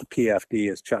without the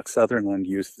PFD, as Chuck Sutherland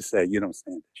used to say, you don't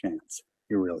stand a chance.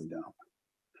 You really don't.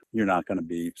 You're not going to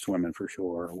be swimming for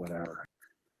shore or whatever.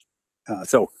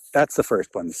 So that's the first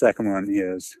one. The second one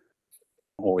is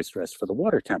always dress for the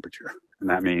water temperature. And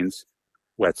that means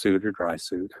wetsuit or dry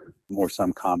suit, or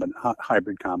some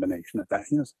hybrid combination of that.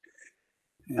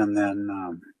 And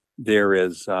then there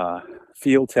is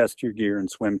field test your gear and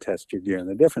swim test your gear. And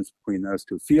the difference between those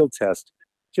two, field test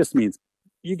just means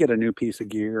you get a new piece of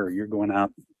gear, or you're going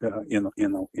out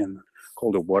in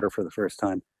colder water for the first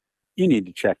time. You need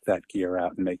to check that gear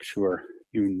out and make sure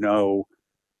you know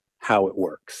how it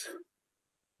works.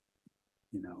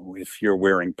 If you're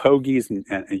wearing pogies,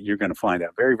 and you're going to find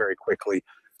out very, very quickly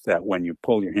that when you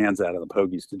pull your hands out of the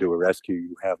pogies to do a rescue,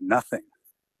 you have nothing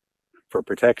for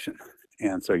protection.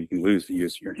 And so you can lose the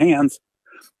use of your hands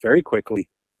very quickly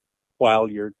while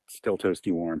you're still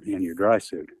toasty warm in your dry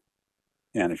suit.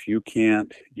 And if you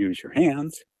can't use your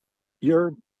hands,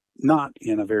 you're not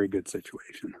in a very good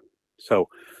situation. So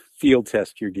field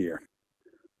test your gear.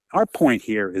 Our point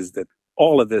here is that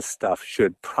all of this stuff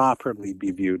should properly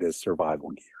be viewed as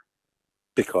survival gear,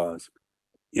 because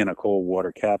in a cold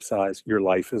water capsize, your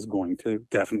life is going to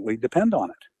definitely depend on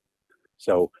it.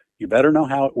 So you better know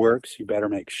how it works. You better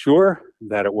make sure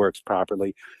that it works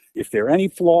properly. If there are any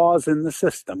flaws in the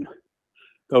system,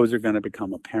 those are going to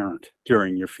become apparent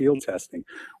during your field testing.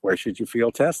 Where should you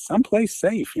field test? Someplace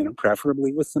safe,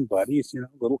 preferably with some buddies, a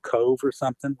little cove or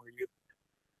something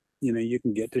where you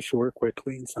can get to shore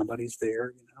quickly and somebody's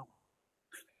there,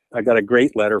 I got a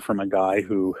great letter from a guy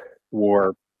who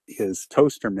wore his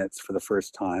toaster mitts for the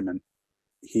first time, and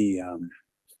he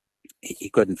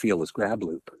couldn't feel his grab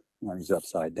loop when he's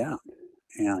upside down.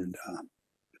 And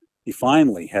he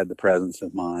finally had the presence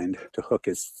of mind to hook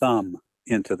his thumb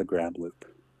into the grab loop.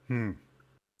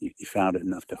 He found it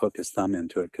enough to hook his thumb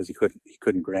into it because he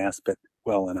couldn't grasp it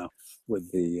well enough with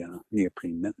the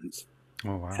neoprene mittens.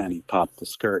 Oh, wow. And he popped the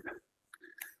skirt.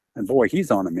 And boy,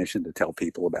 he's on a mission to tell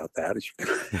people about that, as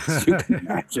you can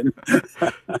imagine.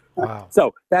 Wow.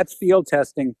 So that's field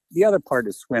testing. The other part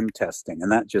is swim testing. And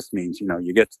that just means,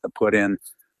 you get to put in,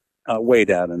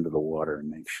 wade out into the water and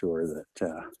make sure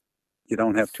that you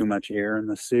don't have too much air in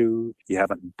the suit. You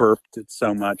haven't burped it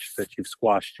so much that you've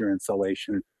squashed your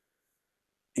insulation.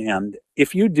 And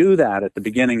if you do that at the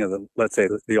beginning of let's say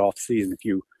the off season, if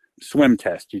you swim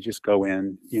test, you just go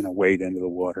in, wade into the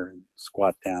water and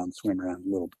squat down, swim around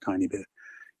a little tiny bit.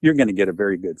 You're going to get a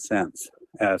very good sense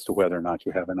as to whether or not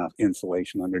you have enough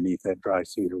insulation underneath that dry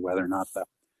suit, or whether or not the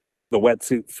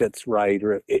wetsuit fits right,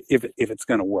 or if it's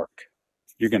going to work.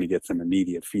 You're going to get some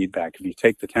immediate feedback. If you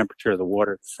take the temperature of the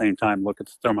water at the same time, look at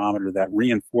the thermometer, that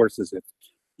reinforces it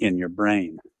in your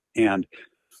brain. And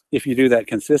if you do that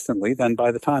consistently, then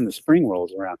by the time the spring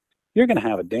rolls around, you're going to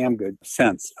have a damn good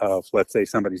sense of, let's say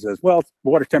somebody says, well,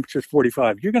 water temperature is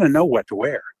 45. You're going to know what to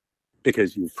wear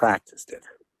because you've practiced it.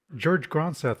 George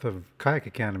Gronseth of Kayak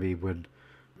Academy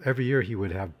every year he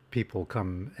would have people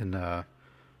come in the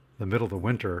middle of the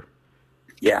winter.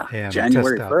 Yeah, and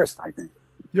January 1st, I think.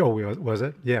 Oh, was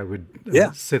it? Yeah, we'd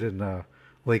sit in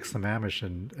Lake Sammamish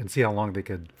and see how long they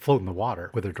could float in the water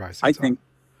with their dry suits on.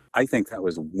 I think that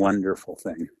was a wonderful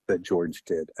thing that George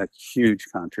did, a huge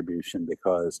contribution,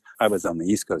 because I was on the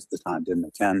East Coast at the time, didn't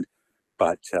attend.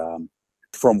 But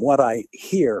from what I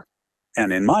hear,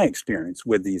 and in my experience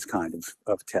with these kind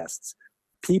of tests,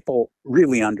 people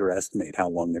really underestimate how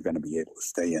long they're going to be able to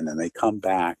stay in, and they come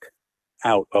back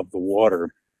out of the water,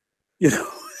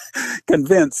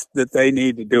 convinced that they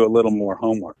need to do a little more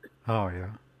homework. Oh,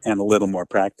 yeah. And a little more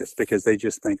practice, because they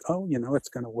just think, it's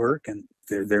going to work, and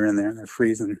they're in there and they're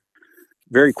freezing.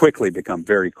 Very quickly become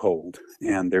very cold,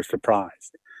 and they're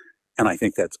surprised. And I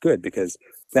think that's good, because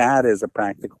that is a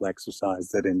practical exercise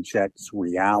that injects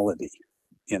reality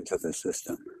into the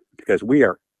system, because we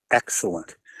are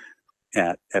excellent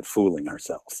at fooling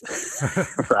ourselves.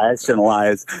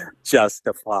 Rationalize,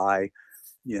 justify,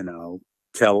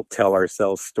 tell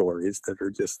ourselves stories that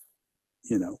are just,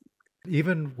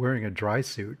 Even wearing a dry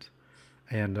suit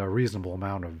and a reasonable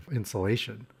amount of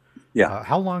insulation. Yeah.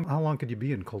 How long could you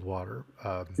be in cold water?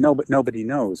 No, but nobody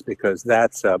knows, because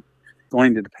that's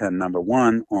going to depend, number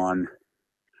one, on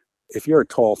if you're a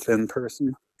tall, thin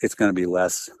person, it's going to be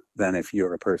less than if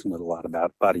you're a person with a lot of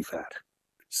body fat.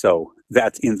 So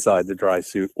that's inside the dry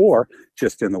suit or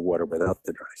just in the water without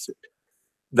the dry suit.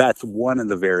 That's one of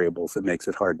the variables that makes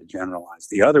it hard to generalize.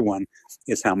 The other one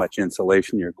is how much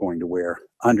insulation you're going to wear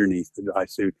underneath the dry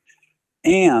suit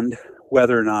and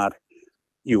whether or not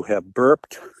you have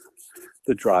burped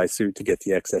the dry suit to get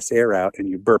the excess air out and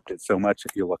you burped it so much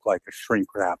that you look like a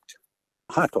shrink-wrapped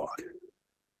hot dog.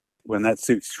 When that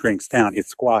suit shrinks down, it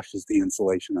squashes the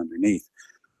insulation underneath.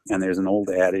 And there's an old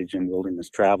adage in wilderness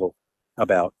travel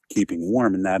about keeping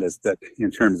warm, and that is that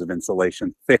in terms of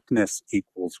insulation, thickness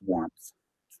equals warmth.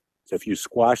 So if you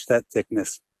squash that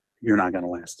thickness, you're not going to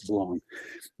last as long.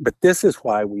 But this is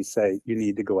why we say you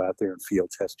need to go out there and field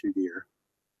test your gear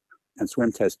and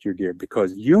swim test your gear,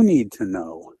 because you need to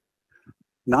know,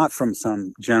 not from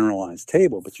some generalized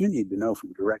table, but you need to know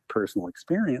from direct personal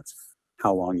experience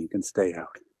how long you can stay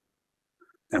out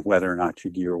and whether or not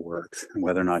your gear works and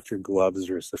whether or not your gloves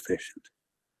are sufficient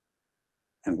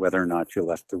and whether or not you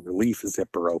left the relief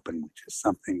zipper open, which is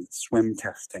something that swim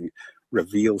testing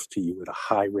reveals to you at a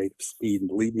high rate of speed. And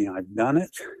believe me, I've done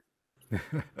it.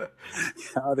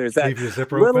 There's that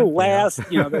little last,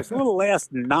 there's a little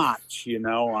last notch,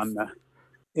 on the,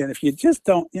 and if you just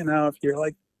don't, if you're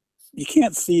like, you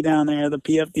can't see down there, the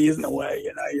PFD is in the way,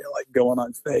 you're like going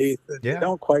on faith, and you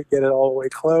don't quite get it all the way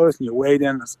close, and you wade in,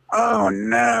 and it's, oh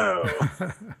no.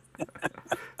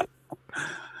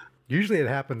 Usually it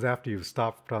happens after you've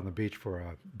stopped on the beach for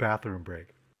a bathroom break.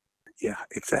 Yeah,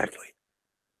 exactly.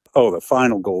 Oh, the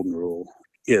final golden rule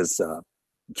is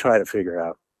try to figure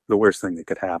out the worst thing that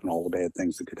could happen, all the bad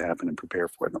things that could happen, and prepare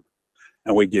for them.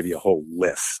 And we give you a whole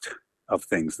list of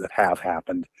things that have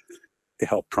happened to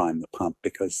help prime the pump,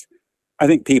 because I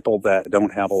think people that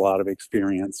don't have a lot of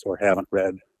experience or haven't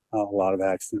read a lot of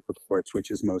accident reports,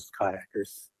 which is most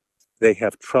kayakers, they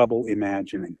have trouble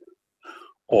imagining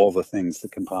all the things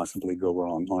that can possibly go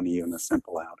wrong on even a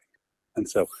simple outing. And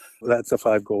so that's the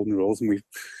 5 golden rules, and we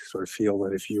sort of feel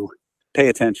that if you pay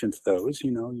attention to those,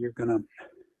 you're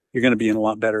gonna be in a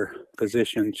lot better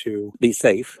position to be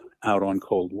safe out on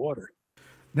cold water.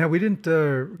 Now, we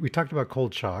talked about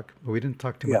cold shock, but we didn't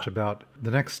talk too much about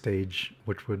the next stage,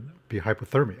 which would be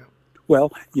hypothermia.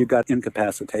 Well, you got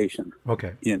incapacitation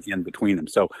in between them.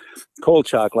 So cold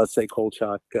shock, let's say cold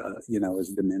shock,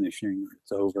 is diminishing,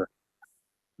 it's over.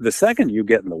 The second you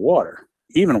get in the water,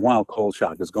 even while cold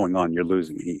shock is going on, you're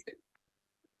losing heat.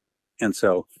 And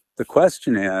so the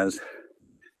question is,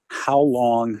 how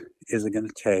long is it going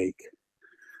to take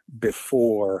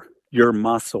before your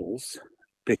muscles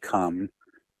become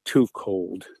too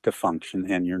cold to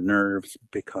function and your nerves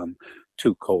become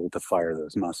too cold to fire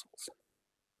those muscles?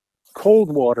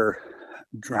 Cold water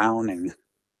drowning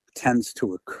tends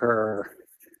to occur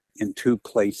in 2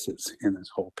 places in this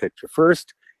whole picture.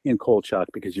 First, in cold shock,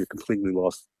 because you're completely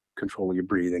lost control of your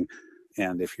breathing.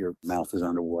 And if your mouth is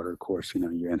underwater, of course,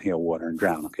 you inhale water and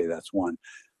drown. Okay, that's one.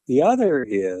 The other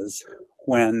is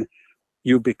when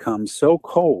you become so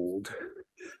cold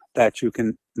that you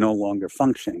can no longer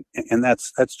function. And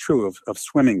that's true of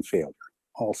swimming failure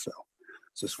also.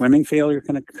 So swimming failure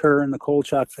can occur in the cold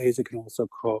shock phase. It can also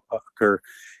occur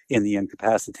in the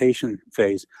incapacitation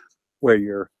phase, where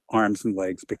your arms and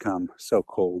legs become so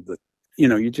cold that,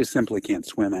 you just simply can't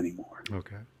swim anymore.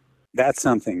 Okay. That's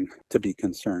something to be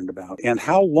concerned about. And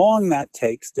how long that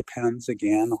takes depends,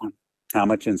 again, on how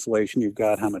much insulation you've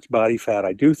got, how much body fat.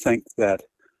 I do think that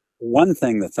one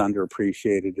thing that's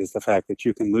underappreciated is the fact that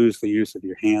you can lose the use of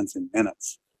your hands in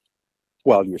minutes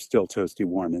while you're still toasty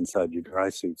warm inside your dry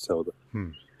suit. So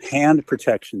the hand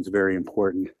protection is very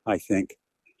important, I think.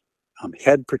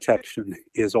 Head protection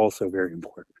is also very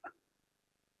important.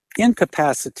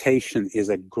 Incapacitation is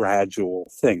a gradual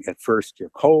thing. At first, you're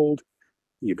cold,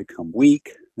 you become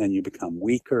weak, then you become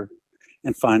weaker,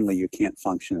 and finally you can't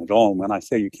function at all. And when I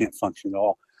say you can't function at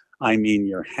all, I mean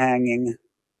you're hanging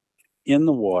in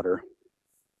the water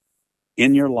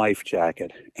in your life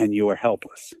jacket and you are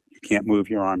helpless. You can't move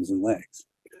your arms and legs.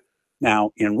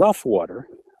 Now, in rough water,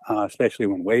 especially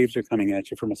when waves are coming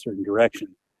at you from a certain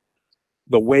direction,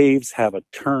 the waves have a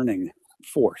turning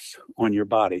force on your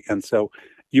body. And so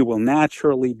you will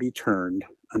naturally be turned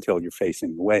until you're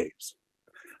facing the waves.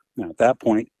 Now, at that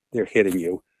point, they're hitting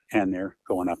you and they're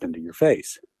going up into your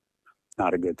face.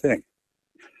 Not a good thing.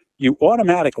 You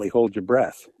automatically hold your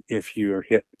breath if you're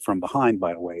hit from behind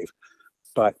by a wave,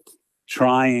 but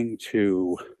trying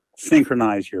to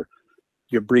synchronize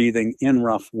your breathing in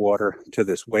rough water to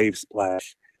this wave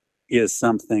splash is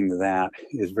something that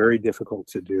is very difficult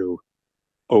to do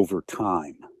over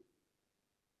time.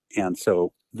 And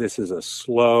so this is a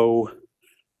slow,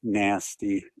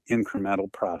 nasty,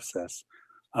 incremental process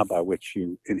by which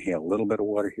you inhale a little bit of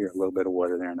water here, a little bit of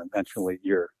water there, and eventually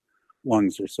you're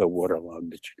lungs are so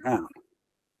waterlogged that you drown.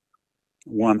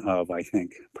 One of, I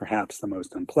think, perhaps the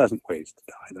most unpleasant ways to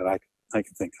die that I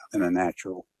can think of in a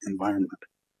natural environment.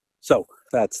 So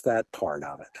that's that part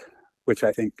of it, which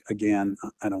I think, again,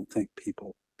 I don't think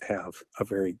people have a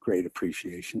very great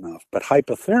appreciation of. But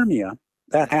hypothermia,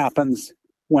 that happens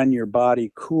when your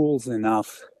body cools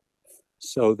enough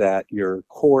so that your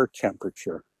core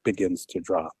temperature begins to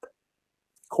drop.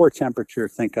 Core temperature,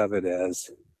 think of it as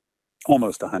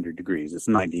almost 100 degrees. It's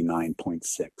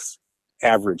 99.6.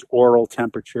 Average oral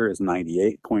temperature is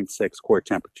 98.6. Core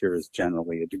temperature is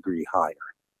generally a degree higher.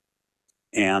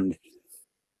 And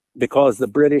because the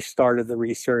British started the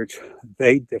research,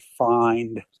 they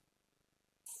defined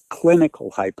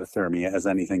clinical hypothermia as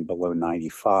anything below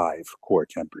 95 core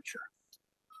temperature.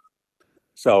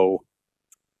 So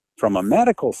from a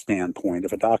medical standpoint,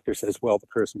 if a doctor says, well, the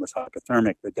person was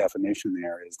hypothermic, the definition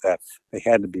there is that they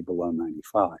had to be below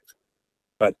 95.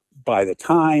 But by the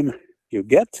time you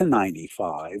get to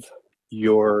 95,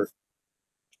 you're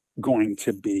going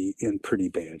to be in pretty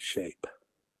bad shape.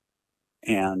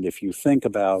 And if you think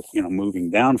about, moving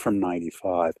down from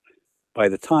 95, by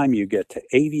the time you get to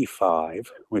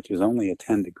 85, which is only a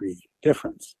 10-degree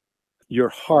difference, your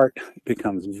heart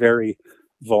becomes very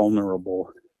vulnerable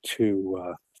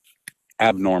to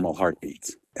abnormal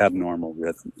heartbeats, abnormal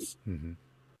rhythms. Mm-hmm.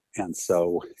 And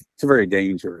so it's a very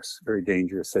dangerous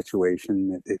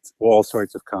situation. It's all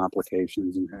sorts of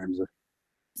complications in terms of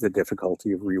the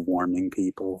difficulty of rewarming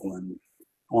people and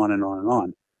on and on and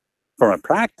on. From a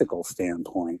practical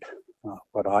standpoint,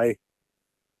 what I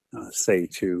say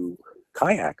to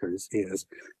kayakers is,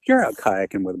 if you're out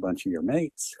kayaking with a bunch of your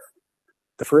mates,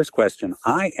 the first question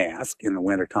I ask in the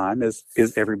wintertime is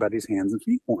everybody's hands and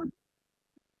feet warm?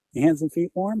 Your hands and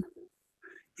feet warm?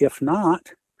 If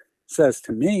not, says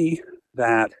to me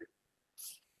that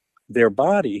their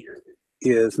body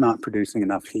is not producing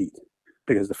enough heat.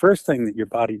 Because the first thing that your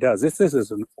body does, this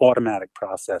is an automatic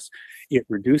process. It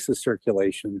reduces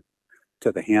circulation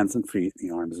to the hands and feet,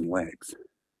 the arms and legs.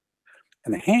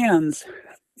 And the hands,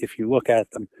 if you look at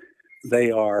them,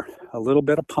 they are a little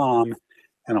bit of palm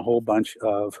and a whole bunch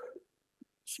of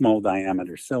small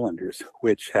diameter cylinders,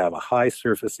 which have a high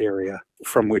surface area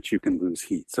from which you can lose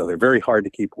heat. So they're very hard to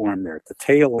keep warm. They're at the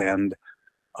tail end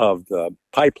of the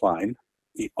pipeline.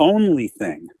 The only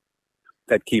thing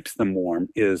that keeps them warm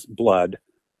is blood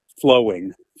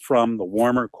flowing from the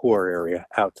warmer core area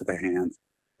out to the hands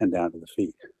and down to the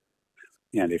feet.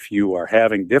 And if you are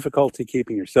having difficulty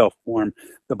keeping yourself warm,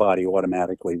 the body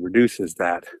automatically reduces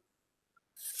that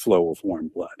flow of warm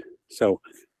blood. So,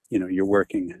 you're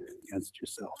working against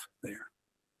yourself there.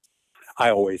 I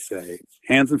always say,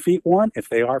 hands and feet warm? If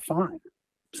they are, fine.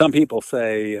 Some people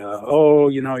say,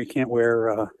 you can't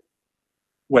wear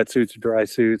wetsuits or dry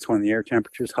suits when the air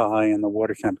temperature is high and the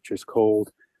water temperature is cold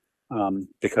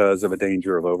because of a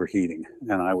danger of overheating.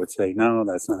 And I would say, no,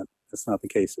 that's not the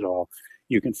case at all.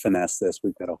 You can finesse this.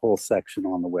 We've got a whole section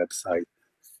on the website,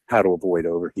 how to avoid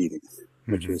overheating,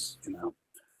 which is,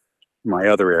 my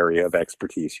other area of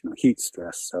expertise, heat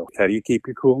stress. So how do you keep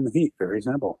your cool in the heat? Very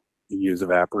simple. You use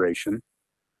evaporation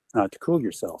to cool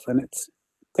yourself. And it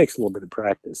takes a little bit of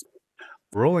practice.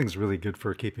 Rolling's really good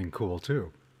for keeping cool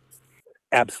too.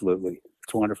 Absolutely.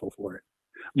 It's wonderful for it.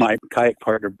 My kayak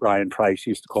partner, Brian Price,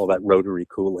 used to call that rotary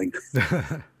cooling.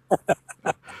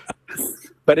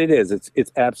 But it is.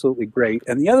 It's absolutely great.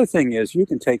 And the other thing is you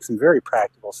can take some very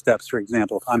practical steps. For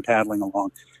example, if I'm paddling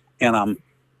along and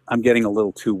I'm getting a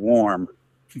little too warm,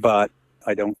 but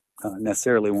I don't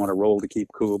necessarily want to roll to keep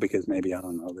cool because maybe, I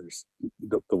don't know, there's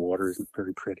the water isn't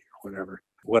very pretty or whatever.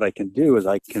 What I can do is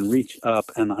I can reach up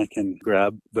and I can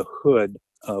grab the hood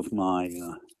of my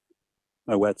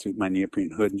wetsuit, my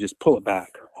neoprene hood, and just pull it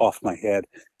back off my head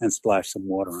and splash some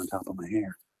water on top of my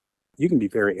hair. You can be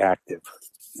very active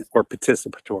or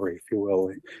participatory, if you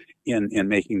will, in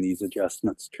making these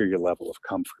adjustments to your level of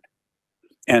comfort.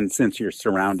 And since you're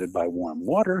surrounded by warm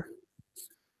water,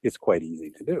 it's quite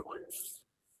easy to do.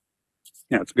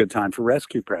 It's a good time for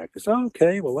rescue practice.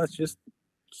 Okay, well, let's just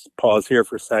pause here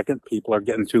for a second. People are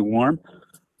getting too warm.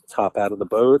 Let's hop out of the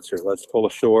boats, or let's pull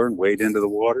ashore and wade into the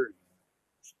water,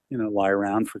 lie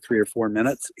around for 3 or 4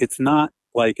 minutes. It's not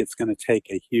like it's going to take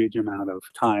a huge amount of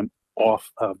time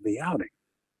off of the outing.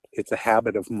 It's a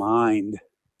habit of mind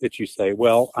that you say,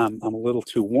 well, I'm a little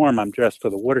too warm. I'm dressed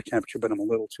for the water temperature, but I'm a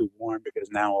little too warm because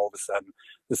now all of a sudden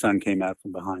the sun came out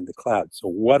from behind the clouds. So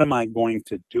what am I going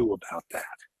to do about that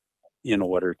in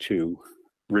order to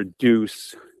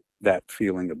reduce that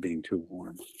feeling of being too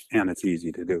warm? And it's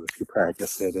easy to do if you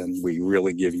practice it. And we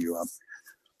really give you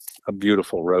a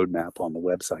beautiful roadmap on the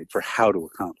website for how to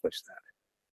accomplish that.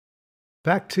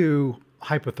 Back to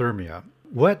hypothermia,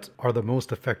 what are the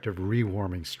most effective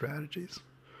rewarming strategies?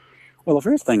 Well, the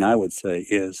first thing I would say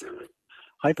is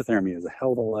hypothermia is a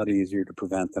hell of a lot easier to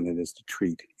prevent than it is to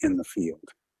treat in the field.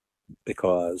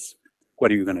 Because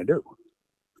what are you going to do?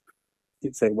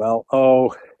 You'd say, well,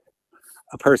 oh,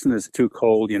 a person is too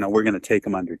cold, we're going to take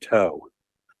them under tow.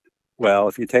 Well,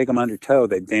 if you take them under tow,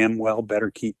 they damn well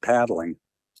better keep paddling,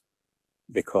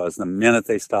 because the minute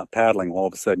they stop paddling, all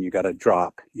of a sudden you got a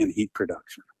drop in heat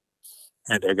production,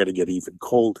 and they're going to get even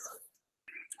colder.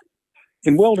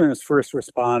 In wilderness first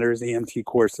responders, EMT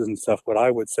courses and stuff, what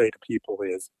I would say to people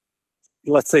is,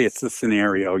 let's say it's the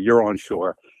scenario, you're on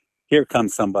shore, here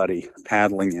comes somebody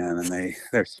paddling in, and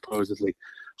they're supposedly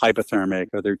hypothermic,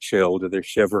 or they're chilled, or they're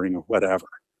shivering, or whatever.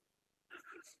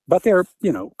 But they're,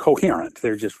 coherent.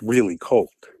 They're just really cold.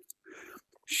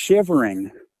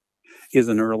 Shivering is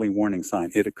an early warning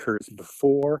sign. It occurs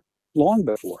long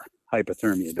before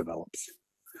hypothermia develops.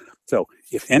 So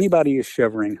if anybody is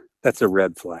shivering, that's a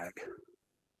red flag.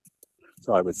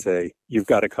 So I would say you've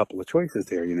got a couple of choices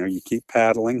there. You keep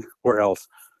paddling, or else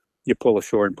you pull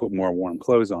ashore and put more warm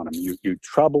clothes on them. You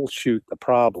troubleshoot the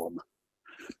problem.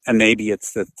 And maybe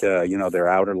it's that, their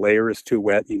outer layer is too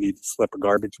wet. You need to slip a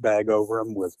garbage bag over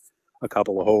them with a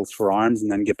couple of holes for arms,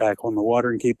 and then get back on the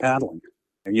water and keep paddling,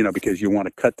 because you want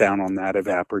to cut down on that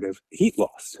evaporative heat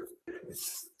loss.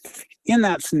 In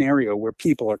that scenario where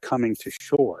people are coming to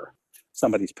shore,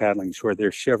 somebody's paddling shore,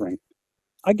 they're shivering,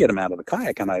 I get them out of the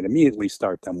kayak and I'd immediately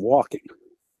start them walking.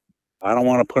 I don't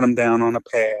want to put them down on a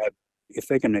pad. If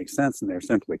they can make sense and they're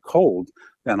simply cold,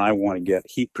 then I want to get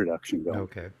heat production going.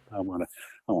 Okay. I want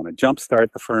to jump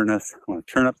start the furnace. I want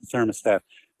to turn up the thermostat.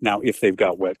 Now, if they've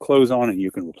got wet clothes on, and you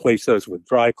can replace those with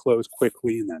dry clothes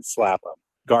quickly, and then slap a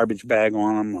garbage bag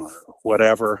on them or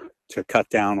whatever to cut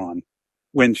down on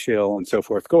wind chill and so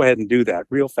forth, go ahead and do that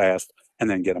real fast, and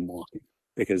then get them walking,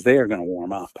 because they are going to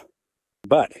warm up.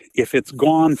 But if it's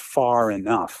gone far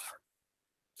enough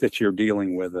that you're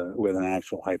dealing with an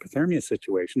actual hypothermia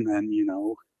situation, then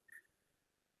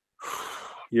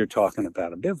you're talking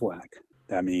about a bivouac.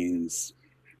 That means,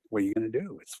 what are you going to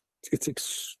do? It's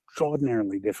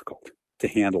extraordinarily difficult to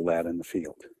handle that in the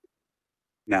field.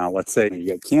 Now, let's say you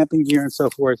got camping gear and so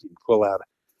forth. You pull out.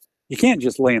 You can't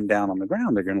just lay them down on the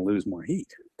ground. They're going to lose more heat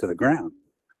to the ground.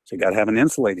 So you got to have an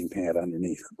insulating pad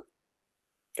underneath them.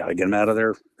 Got to get them out of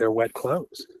their wet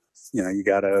clothes. You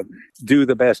got to do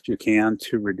the best you can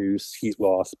to reduce heat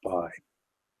loss by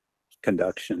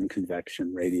conduction,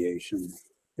 convection, radiation,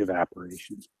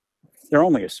 evaporation. There are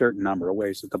only a certain number of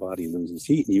ways that the body loses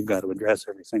heat, and you've got to address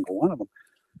every single one of them.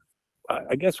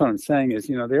 I guess what I'm saying is,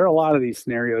 there are a lot of these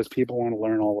scenarios. People want to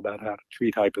learn all about how to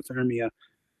treat hypothermia.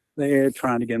 They're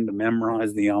trying to get them to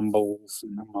memorize the umbles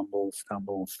and the mumble,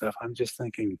 stumble and stuff. I'm just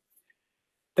thinking,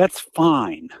 that's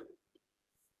fine.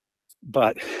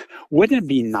 But wouldn't it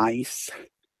be nice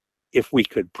if we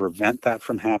could prevent that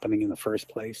from happening in the first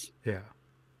place? Yeah.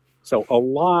 So a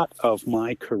lot of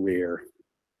my career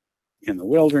in the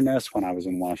wilderness, when I was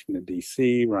in Washington,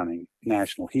 D.C., running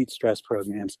national heat stress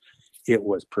programs, it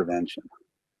was prevention.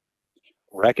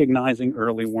 Recognizing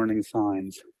early warning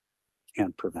signs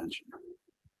and prevention.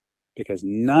 Because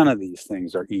none of these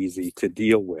things are easy to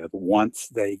deal with once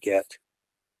the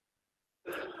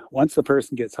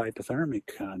person gets hypothermic.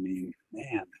 I mean,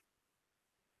 man,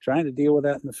 trying to deal with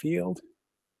that in the field.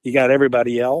 You got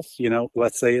everybody else,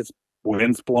 let's say it's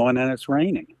wind's blowing and it's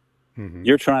raining. Mm-hmm.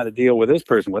 You're trying to deal with this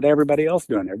person. What everybody else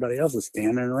doing? Everybody else is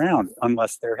standing around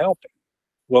unless they're helping.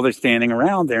 Well, they're standing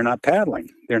around. They're not paddling.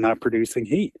 They're not producing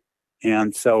heat.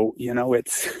 And so,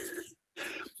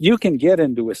 you can get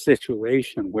into a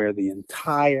situation where the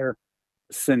entire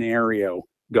scenario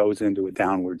goes into a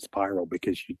downward spiral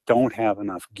because you don't have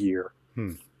enough gear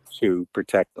to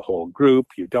protect the whole group.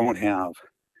 You don't have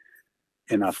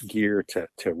enough gear to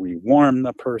rewarm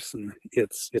the person.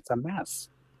 It's a mess.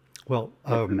 Well,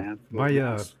 my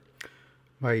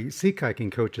sea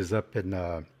kayaking coaches up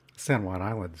in San Juan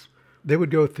Islands, they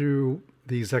would go through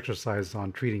these exercises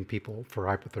on treating people for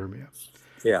hypothermia.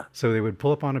 Yeah. So they would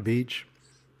pull up on a beach,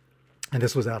 and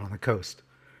this was out on the coast,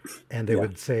 and they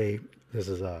would say, this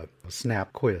is a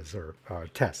snap quiz or a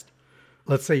test.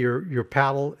 Let's say your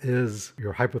paddle is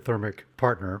your hypothermic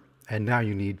partner, and now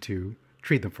you need to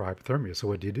treat them for hypothermia. So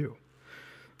what do?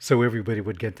 So everybody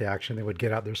would get to action. They would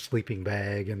get out their sleeping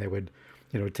bag, and they would,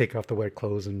 take off the wet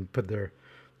clothes and put their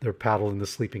paddle in the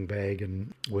sleeping bag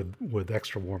and with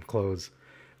extra warm clothes.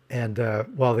 And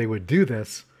while they would do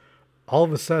this, all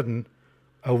of a sudden,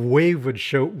 a wave would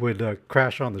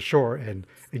crash on the shore and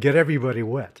get everybody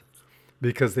wet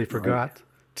because they forgot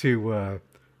to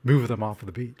move them off of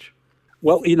the beach.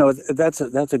 Well, that's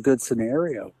a good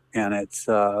scenario, and it's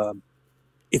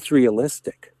it's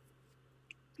realistic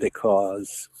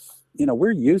because,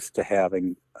 we're used to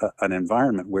having an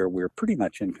environment where we're pretty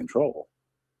much in control.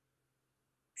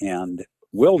 And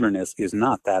wilderness is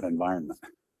not that environment.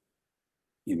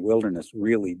 Wilderness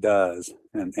really does,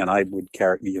 and I would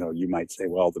carry, you might say,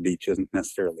 well, the beach isn't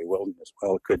necessarily wilderness.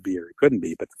 Well, it could be or it couldn't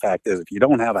be, but the fact is, if you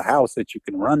don't have a house that you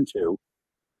can run to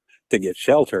get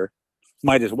shelter,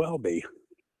 might as well be.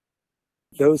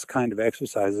 Those kind of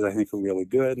exercises, I think, are really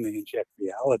good, and they inject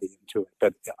reality into it.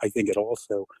 But I think it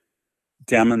also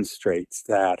demonstrates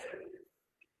that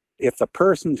if the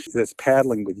person that's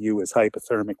paddling with you is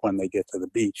hypothermic when they get to the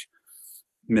beach,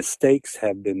 mistakes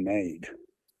have been made.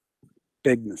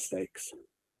 Big mistakes,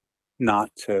 not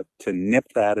to nip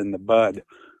that in the bud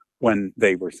when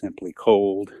they were simply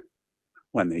cold,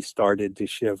 when they started to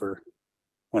shiver,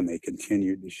 when they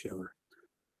continued to shiver.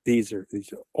 These are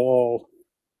all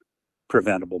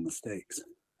preventable mistakes.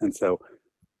 And so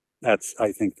that's,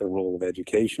 I think, the role of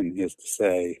education is to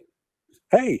say,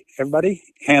 hey, everybody's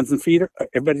hands and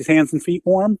feet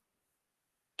warm?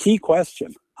 Key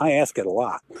question. I ask it a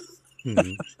lot.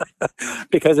 Mm-hmm.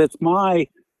 Because it's my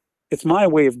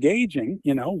way of gauging,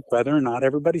 whether or not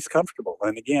everybody's comfortable.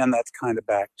 And again, that's kind of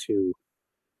back to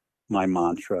my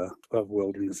mantra of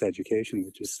wilderness education,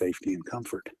 which is safety and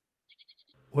comfort.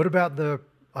 What about the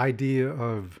idea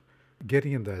of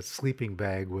getting in the sleeping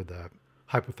bag with a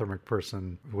hypothermic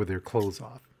person with their clothes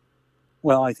off?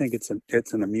 Well, I think it's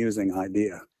an amusing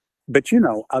idea. But,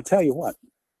 I'll tell you what,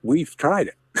 we've tried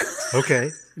it.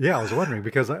 Okay. Yeah, I was wondering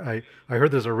because I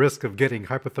heard there's a risk of getting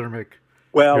hypothermic.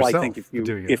 Well, I think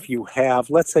if you have,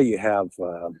 let's say you have,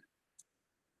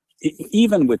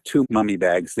 even with two mummy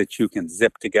bags that you can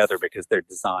zip together because they're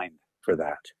designed for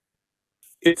that,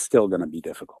 it's still going to be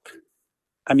difficult.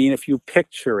 I mean, if you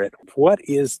picture it, what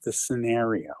is the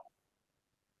scenario?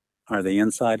 Are they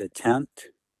inside a tent?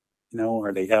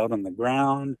 Are they out on the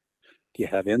ground? Do you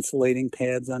have insulating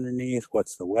pads underneath?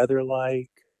 What's the weather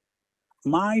like?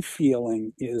 My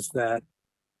feeling is that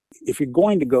if you're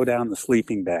going to go down the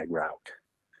sleeping bag route,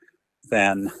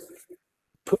 then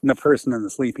putting a person in the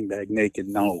sleeping bag naked,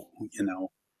 no,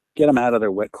 get them out of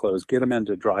their wet clothes, get them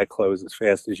into dry clothes as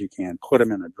fast as you can, put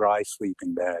them in a dry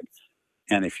sleeping bag.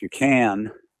 And if you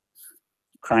can,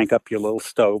 crank up your little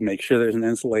stove, make sure there's an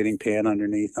insulating pan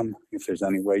underneath them. If there's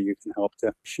any way you can help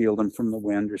to shield them from the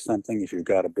wind or something, if you've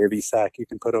got a bivy sack you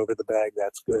can put over the bag,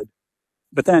 that's good.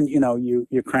 But then,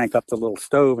 you crank up the little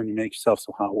stove and you make yourself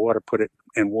some hot water, put it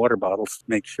in water bottles,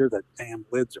 make sure that damn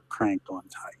lids are cranked on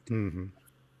tight. Mm-hmm.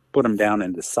 Put them down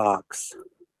into socks,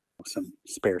 some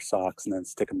spare socks, and then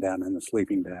stick them down in the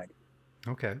sleeping bag.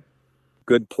 Okay.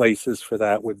 Good places for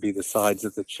that would be the sides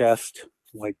of the chest,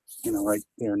 like, right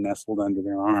there nestled under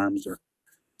their arms, or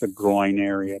the groin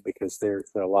area, because there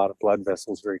are a lot of blood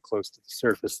vessels very close to the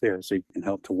surface there, so you can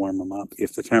help to warm them up.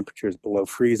 If the temperature is below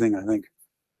freezing, I think,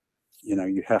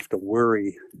 you have to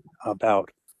worry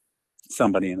about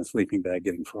somebody in a sleeping bag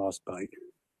getting frostbite,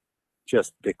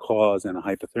 just because in a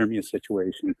hypothermia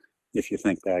situation, if you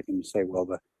think back and you say, well,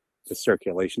 the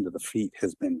circulation to the feet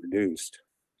has been reduced,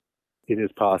 it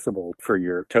is possible for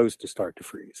your toes to start to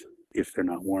freeze if they're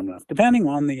not warm enough, depending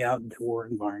on the outdoor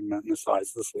environment and the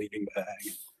size of the sleeping bag.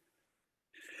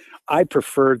 I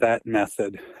prefer that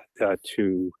method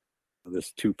to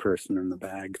this two-person in the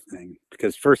bag thing,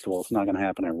 because first of all, it's not going to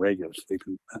happen in a regular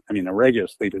sleeping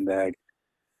bag,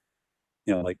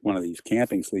 like one of these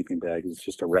camping sleeping bags is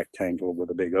just a rectangle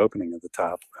with a big opening at the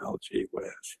top. Well, gee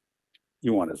whiz.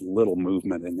 You want as little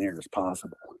movement in there as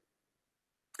possible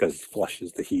because it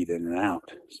flushes the heat in and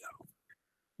out. So,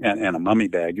 and a mummy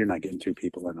bag, you're not getting two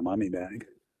people in a mummy bag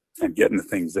and getting the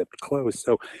thing zipped closed.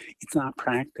 So it's not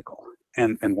practical.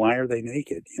 And why are they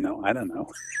naked? I don't know.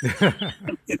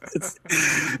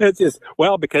 it's just,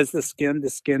 well, because the skin to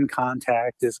skin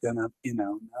contact is going to,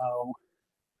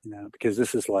 no, because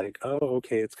this is like, oh,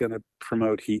 okay, it's going to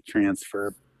promote heat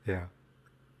transfer. Yeah.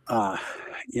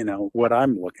 What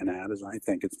I'm looking at is I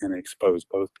think it's going to expose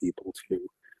both people to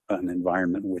an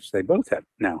environment in which they both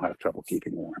now have trouble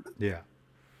keeping warm. Yeah.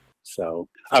 So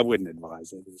I wouldn't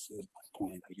advise it, is my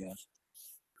point, I guess.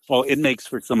 Well, it makes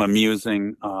for some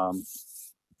amusing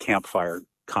campfire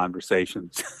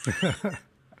conversations.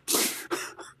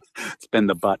 It's been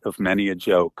the butt of many a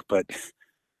joke, but,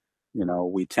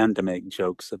 we tend to make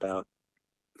jokes about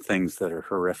things that are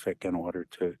horrific in order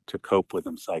to cope with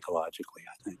them psychologically,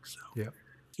 I think. So,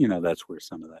 yeah. That's where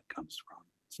some of that comes from.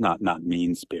 It's not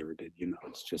mean-spirited,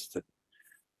 it's just that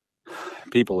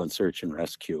people in search and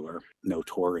rescue are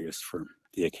notorious for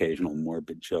the occasional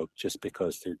morbid joke just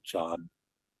because their job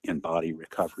in body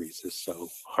recoveries is so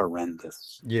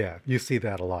horrendous. Yeah, you see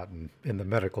that a lot in the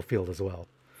medical field as well.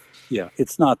 Yeah,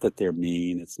 it's not that they're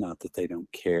mean. It's not that they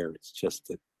don't care. It's just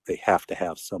that they have to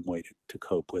have some way to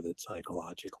cope with it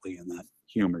psychologically, and that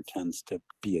humor tends to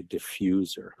be a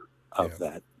diffuser of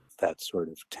Yeah. that sort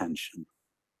of tension.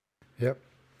 Yep.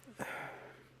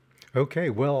 Okay.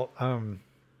 Well,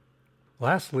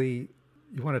 lastly,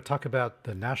 you want to talk about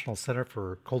the National Center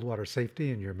for Cold Water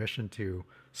Safety and your mission to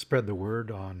spread the word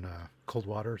on cold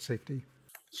water safety?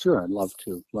 Sure, I'd love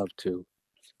to. Love to.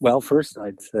 Well, first,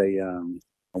 I'd say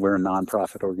we're a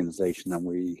nonprofit organization and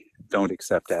we don't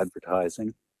accept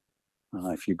advertising.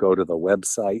 If you go to the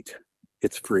website,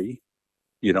 it's free.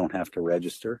 You don't have to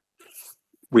register.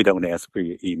 We don't ask for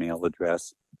your email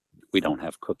address. We don't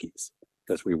have cookies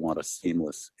because we want a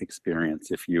seamless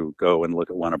experience. If you go and look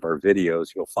at one of our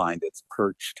videos, you'll find it's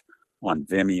perched on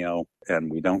Vimeo,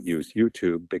 and we don't use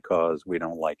YouTube because we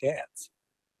don't like ads.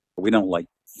 We don't like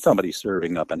somebody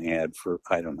serving up an ad for,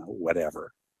 I don't know,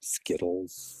 whatever,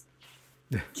 Skittles,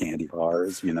 candy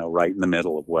bars, right in the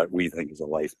middle of what we think is a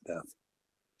life and death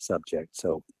subject.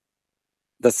 So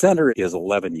the center is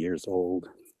 11 years old.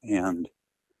 And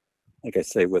like I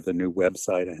say, with the new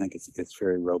website, I think it's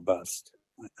very robust.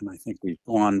 And I think we've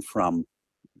gone from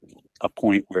a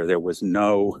point where there was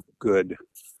no good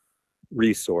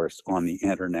resource on the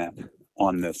internet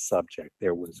on this subject.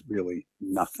 There was really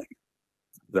nothing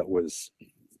that was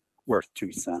worth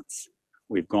 2 cents.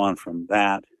 We've gone from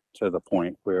that to the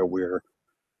point where we're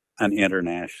an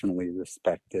internationally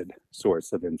respected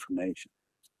source of information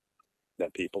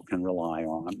that people can rely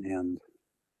on and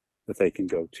that they can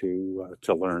go to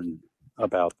learn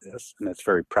about this, and it's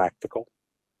very practical.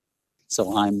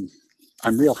 So I'm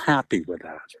real happy with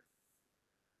that.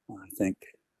 I think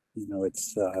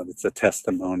it's a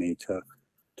testimony to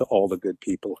all the good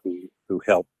people who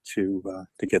helped to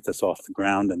get this off the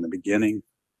ground in the beginning,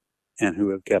 and who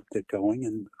have kept it going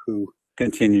and who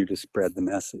continue to spread the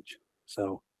message.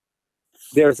 So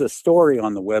there's a story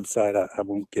on the website. I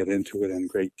won't get into it in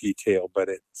great detail, but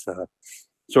it's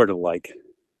sort of like,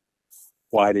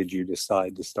 why did you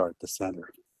decide to start the center?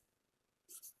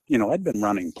 I'd been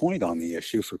running point on the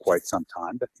issue for quite some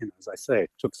time, but as I say, I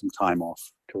took some time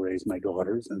off to raise my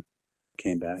daughters and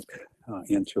came back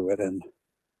into it. And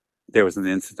there was an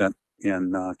incident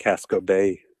in Casco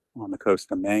Bay on the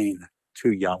coast of Maine.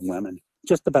 2 young women,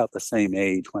 just about the same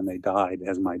age when they died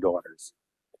as my daughters.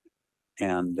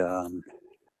 And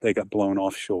they got blown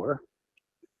offshore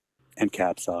and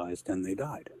capsized, and they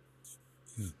died.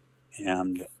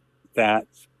 And that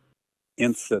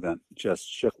incident just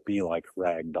shook me like a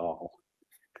rag doll.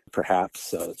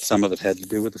 Perhaps some of it had to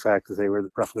do with the fact that they were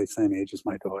roughly the same age as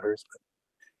my daughters, but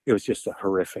it was just a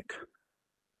horrific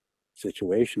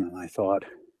situation. And I thought,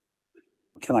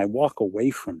 can I walk away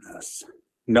from this,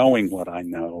 knowing what I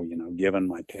know, given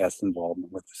my past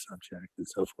involvement with the subject and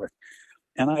so forth?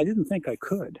 And I didn't think I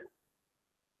could.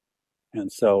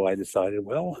 And so I decided,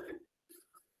 well,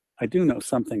 I do know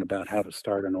something about how to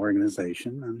start an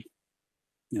organization. And,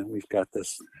 we've got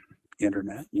this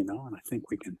internet, and I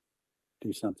think we can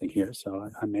do something here.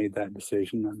 So I made that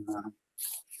decision. And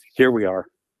here we are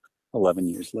 11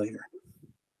 years later.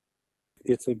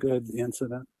 It's a good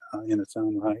incident in its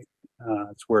own right.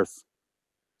 It's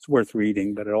worth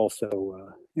reading, but it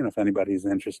also, if anybody's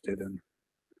interested in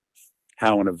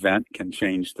how an event can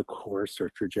change the course or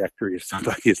trajectory of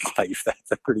somebody's life,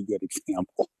 that's a pretty good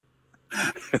example.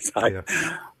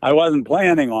 I wasn't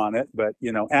planning on it, but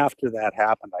after that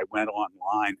happened, I went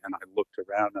online and I looked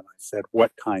around and I said,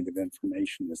 what kind of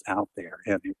information is out there?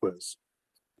 And it was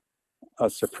a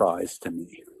surprise to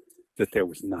me that there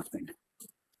was nothing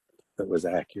that was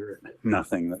accurate,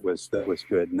 nothing that was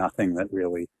good, nothing that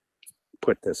really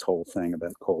put this whole thing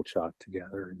about cold shock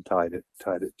together and tied it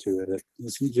to it. It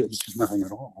was just nothing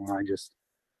at all. And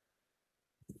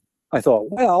I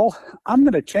thought, well, I'm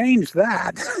going to change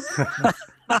that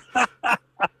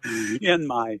in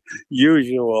my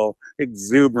usual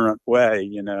exuberant way,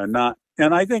 not.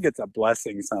 And I think it's a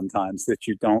blessing sometimes that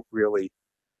you don't really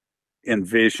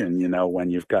envision, when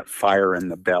you've got fire in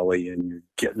the belly and you're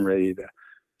getting ready to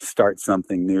start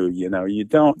something new,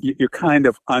 you kind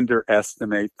of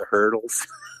underestimate the hurdles.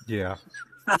 Yeah.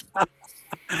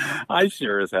 I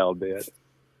sure as hell did.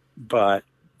 But,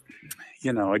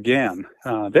 again,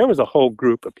 there was a whole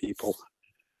group of people.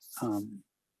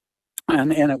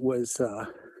 And it was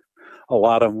a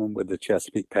lot of them with the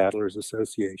Chesapeake Paddlers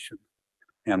Association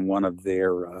and one of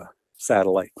their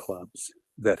satellite clubs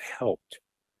that helped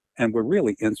and were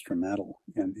really instrumental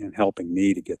in helping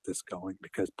me to get this going,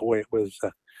 because boy,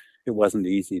 it wasn't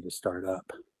easy to start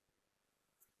up.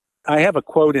 I have a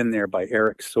quote in there by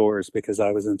Eric Soares because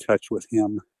I was in touch with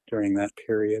him during that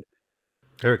period.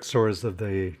 Eric Soares of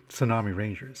the Tsunami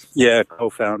Rangers. Yeah,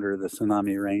 co-founder of the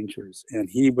Tsunami Rangers. And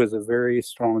he was a very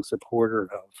strong supporter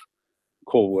of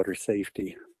cold water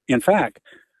safety. In fact,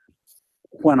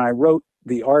 when I wrote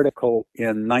the article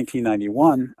in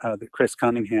 1991 that Chris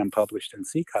Cunningham published in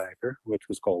Sea Kayaker, which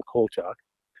was called Cold Shock,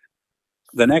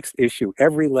 the next issue,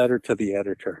 every letter to the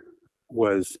editor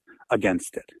was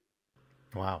against it.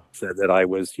 Wow. Said that I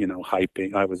was,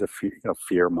 hyping, I was a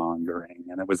fear mongering,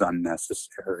 and it was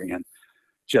unnecessary, and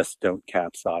just don't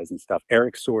capsize and stuff.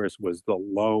 Eric Soares was the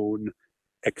lone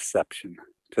exception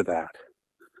to that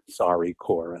sorry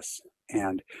chorus.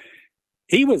 And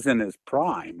he was in his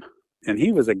prime, and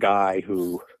he was a guy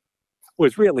who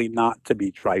was really not to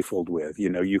be trifled with.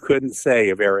 You couldn't say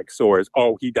of Eric Soares,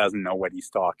 oh, he doesn't know what he's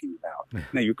talking about.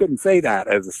 Now, you couldn't say that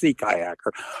as a sea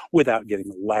kayaker without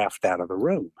getting laughed out of the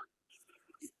room.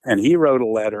 And he wrote a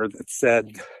letter that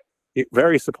said, a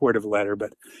very supportive letter,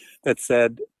 but that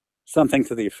said something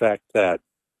to the effect that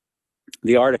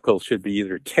the article should be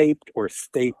either taped or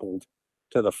stapled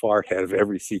to the forehead of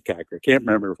every sea kayaker. I can't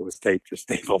remember if it was taped or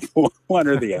stapled, one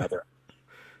or the other.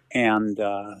 And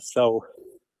so,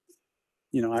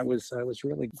 I was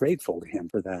really grateful to him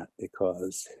for that,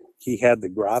 because he had the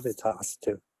gravitas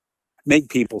to make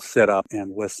people sit up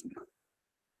and listen.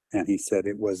 And he said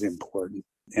it was important,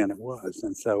 and it was.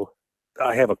 And so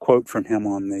I have a quote from him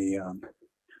on the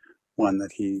one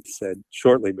that he said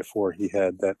shortly before he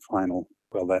had that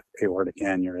that aortic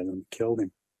aneurysm killed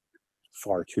him,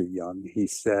 far too young. He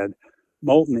said,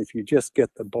 "Moulton, if you just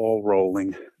get the ball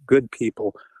rolling, good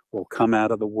people will come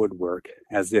out of the woodwork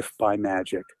as if by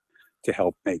magic to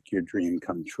help make your dream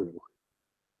come true."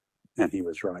 And he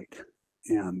was right.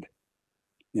 And,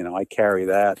 I've carried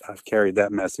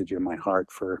that message in my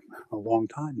heart for a long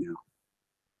time now.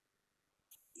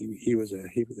 He was a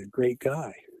great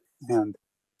guy. And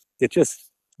it just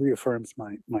reaffirms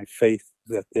my faith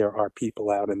that there are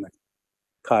people out in the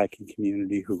kayaking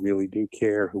community who really do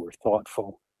care, who are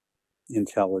thoughtful,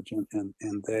 intelligent,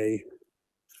 and they,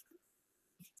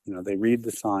 they read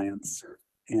the science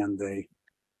and they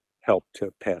help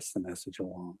to pass the message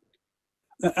along.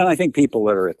 And I think people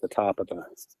that are at the top of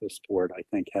the sport, I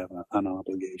think, have an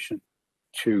obligation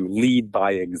to lead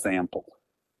by example.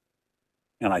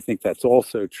 And I think that's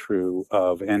also true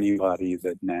of anybody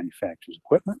that manufactures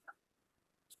equipment.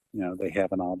 They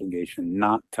have an obligation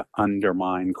not to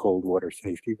undermine cold water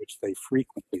safety, which they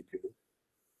frequently do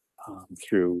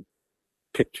through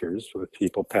pictures with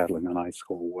people paddling on ice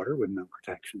cold water with no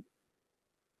protection.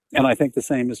 And I think the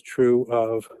same is true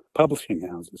of publishing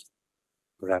houses.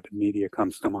 Rapid Media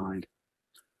comes to mind.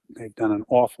 They've done an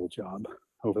awful job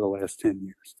over the last 10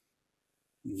 years.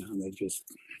 They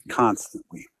just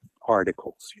constantly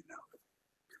articles,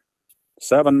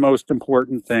 7 most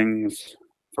important things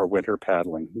for winter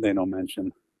paddling. They don't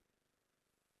mention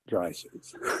dry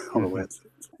suits or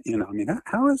wetsuits.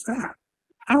 How is that?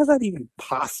 How is that even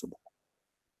possible?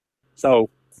 So,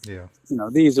 yeah,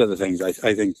 these are the things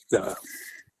I think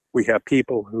we have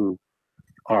people who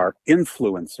are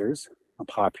influencers, a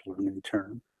popular new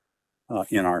term,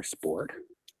 in our sport.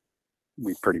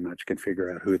 We pretty much can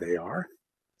figure out who they are,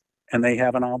 and they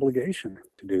have an obligation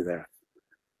to do that.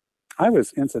 I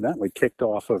was incidentally kicked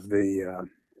off of the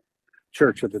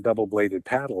Church of the Double-Bladed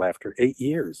Paddle after 8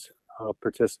 years of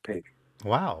participating.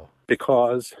 Wow.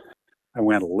 Because I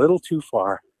went a little too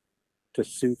far to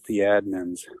suit the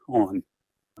admins on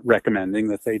recommending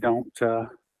that they don't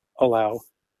allow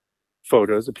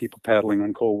photos of people paddling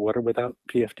on cold water without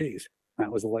PFDs.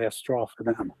 That was the last straw for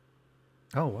them.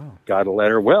 Oh, wow. Got a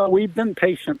letter, "Well, we've been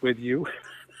patient with you."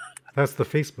 That's the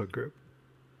Facebook group.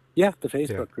 Yeah, the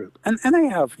Facebook group. And they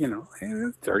have,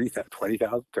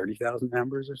 30,000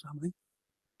 members or something.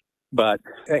 But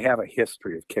they have a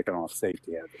history of kicking off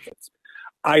safety advocates.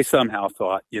 I somehow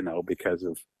thought, because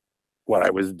of what I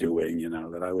was doing,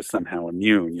 that I was somehow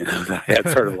immune, that I had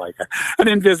sort of like an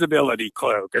invisibility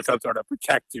cloak or some sort of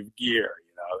protective gear,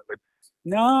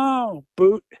 No,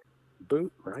 boot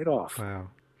right off.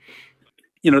 Wow.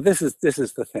 This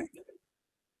is the thing.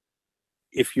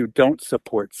 If you don't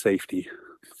support safety,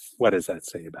 what does that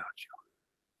say about you?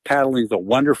 Paddling is a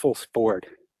wonderful sport,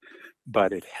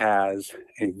 but it has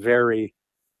a very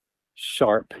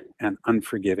sharp and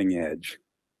unforgiving edge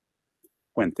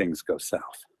when things go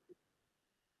south.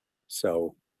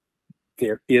 So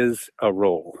there is a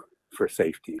role for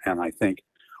safety. And I think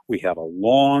we have a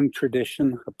long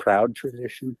tradition, a proud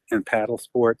tradition in paddle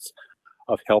sports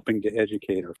of helping to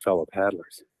educate our fellow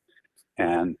paddlers.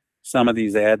 And some of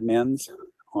these admins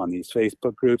on these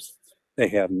Facebook groups, they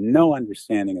have no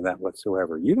understanding of that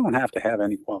whatsoever. You don't have to have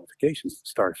any qualifications to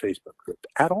start a Facebook group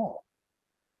at all.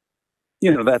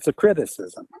 That's a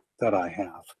criticism that I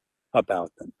have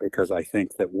about them, because I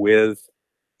think that with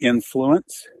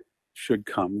influence should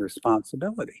come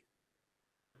responsibility.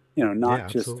 Not Yeah,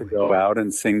 just to absolutely. go out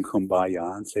and sing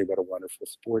Kumbaya and say what a wonderful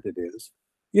sport it is.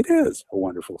 It is a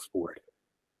wonderful sport.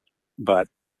 But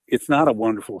it's not a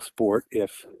wonderful sport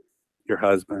if your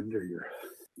husband or your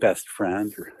best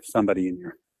friend or somebody in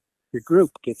your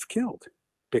group gets killed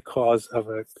because of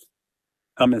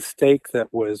a mistake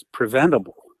that was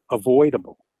preventable,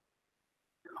 avoidable.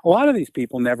 A lot of these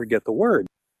people never get the word.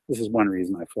 This is one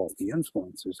reason I fault the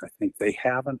influencers. I think they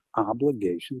have an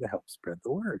obligation to help spread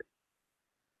the word.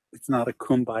 It's not a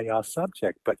kumbaya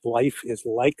subject, but life is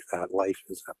like that. Life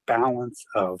is a balance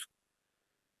of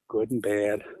good and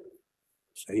bad,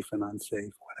 safe and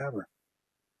unsafe, whatever.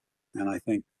 And I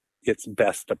think it's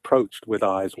best approached with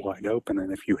eyes wide open.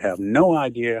 And if you have no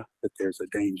idea that there's a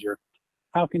danger,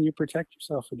 how can you protect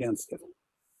yourself against it?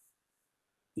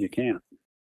 You can't.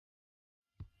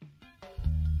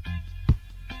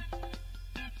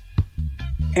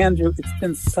 Andrew, it's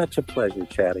been such a pleasure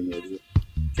chatting with you.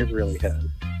 It really has.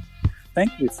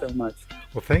 Thank you so much.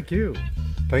 Well, thank you.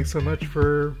 Thanks so much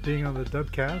for being on the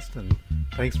Dubcast, and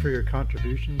thanks for your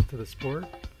contributions to the sport.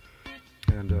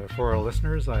 And for our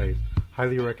listeners, I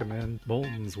highly recommend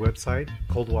Moulton's website,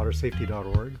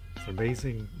 coldwatersafety.org. It's an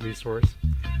amazing resource.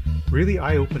 Really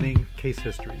eye-opening case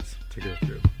histories to go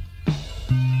through.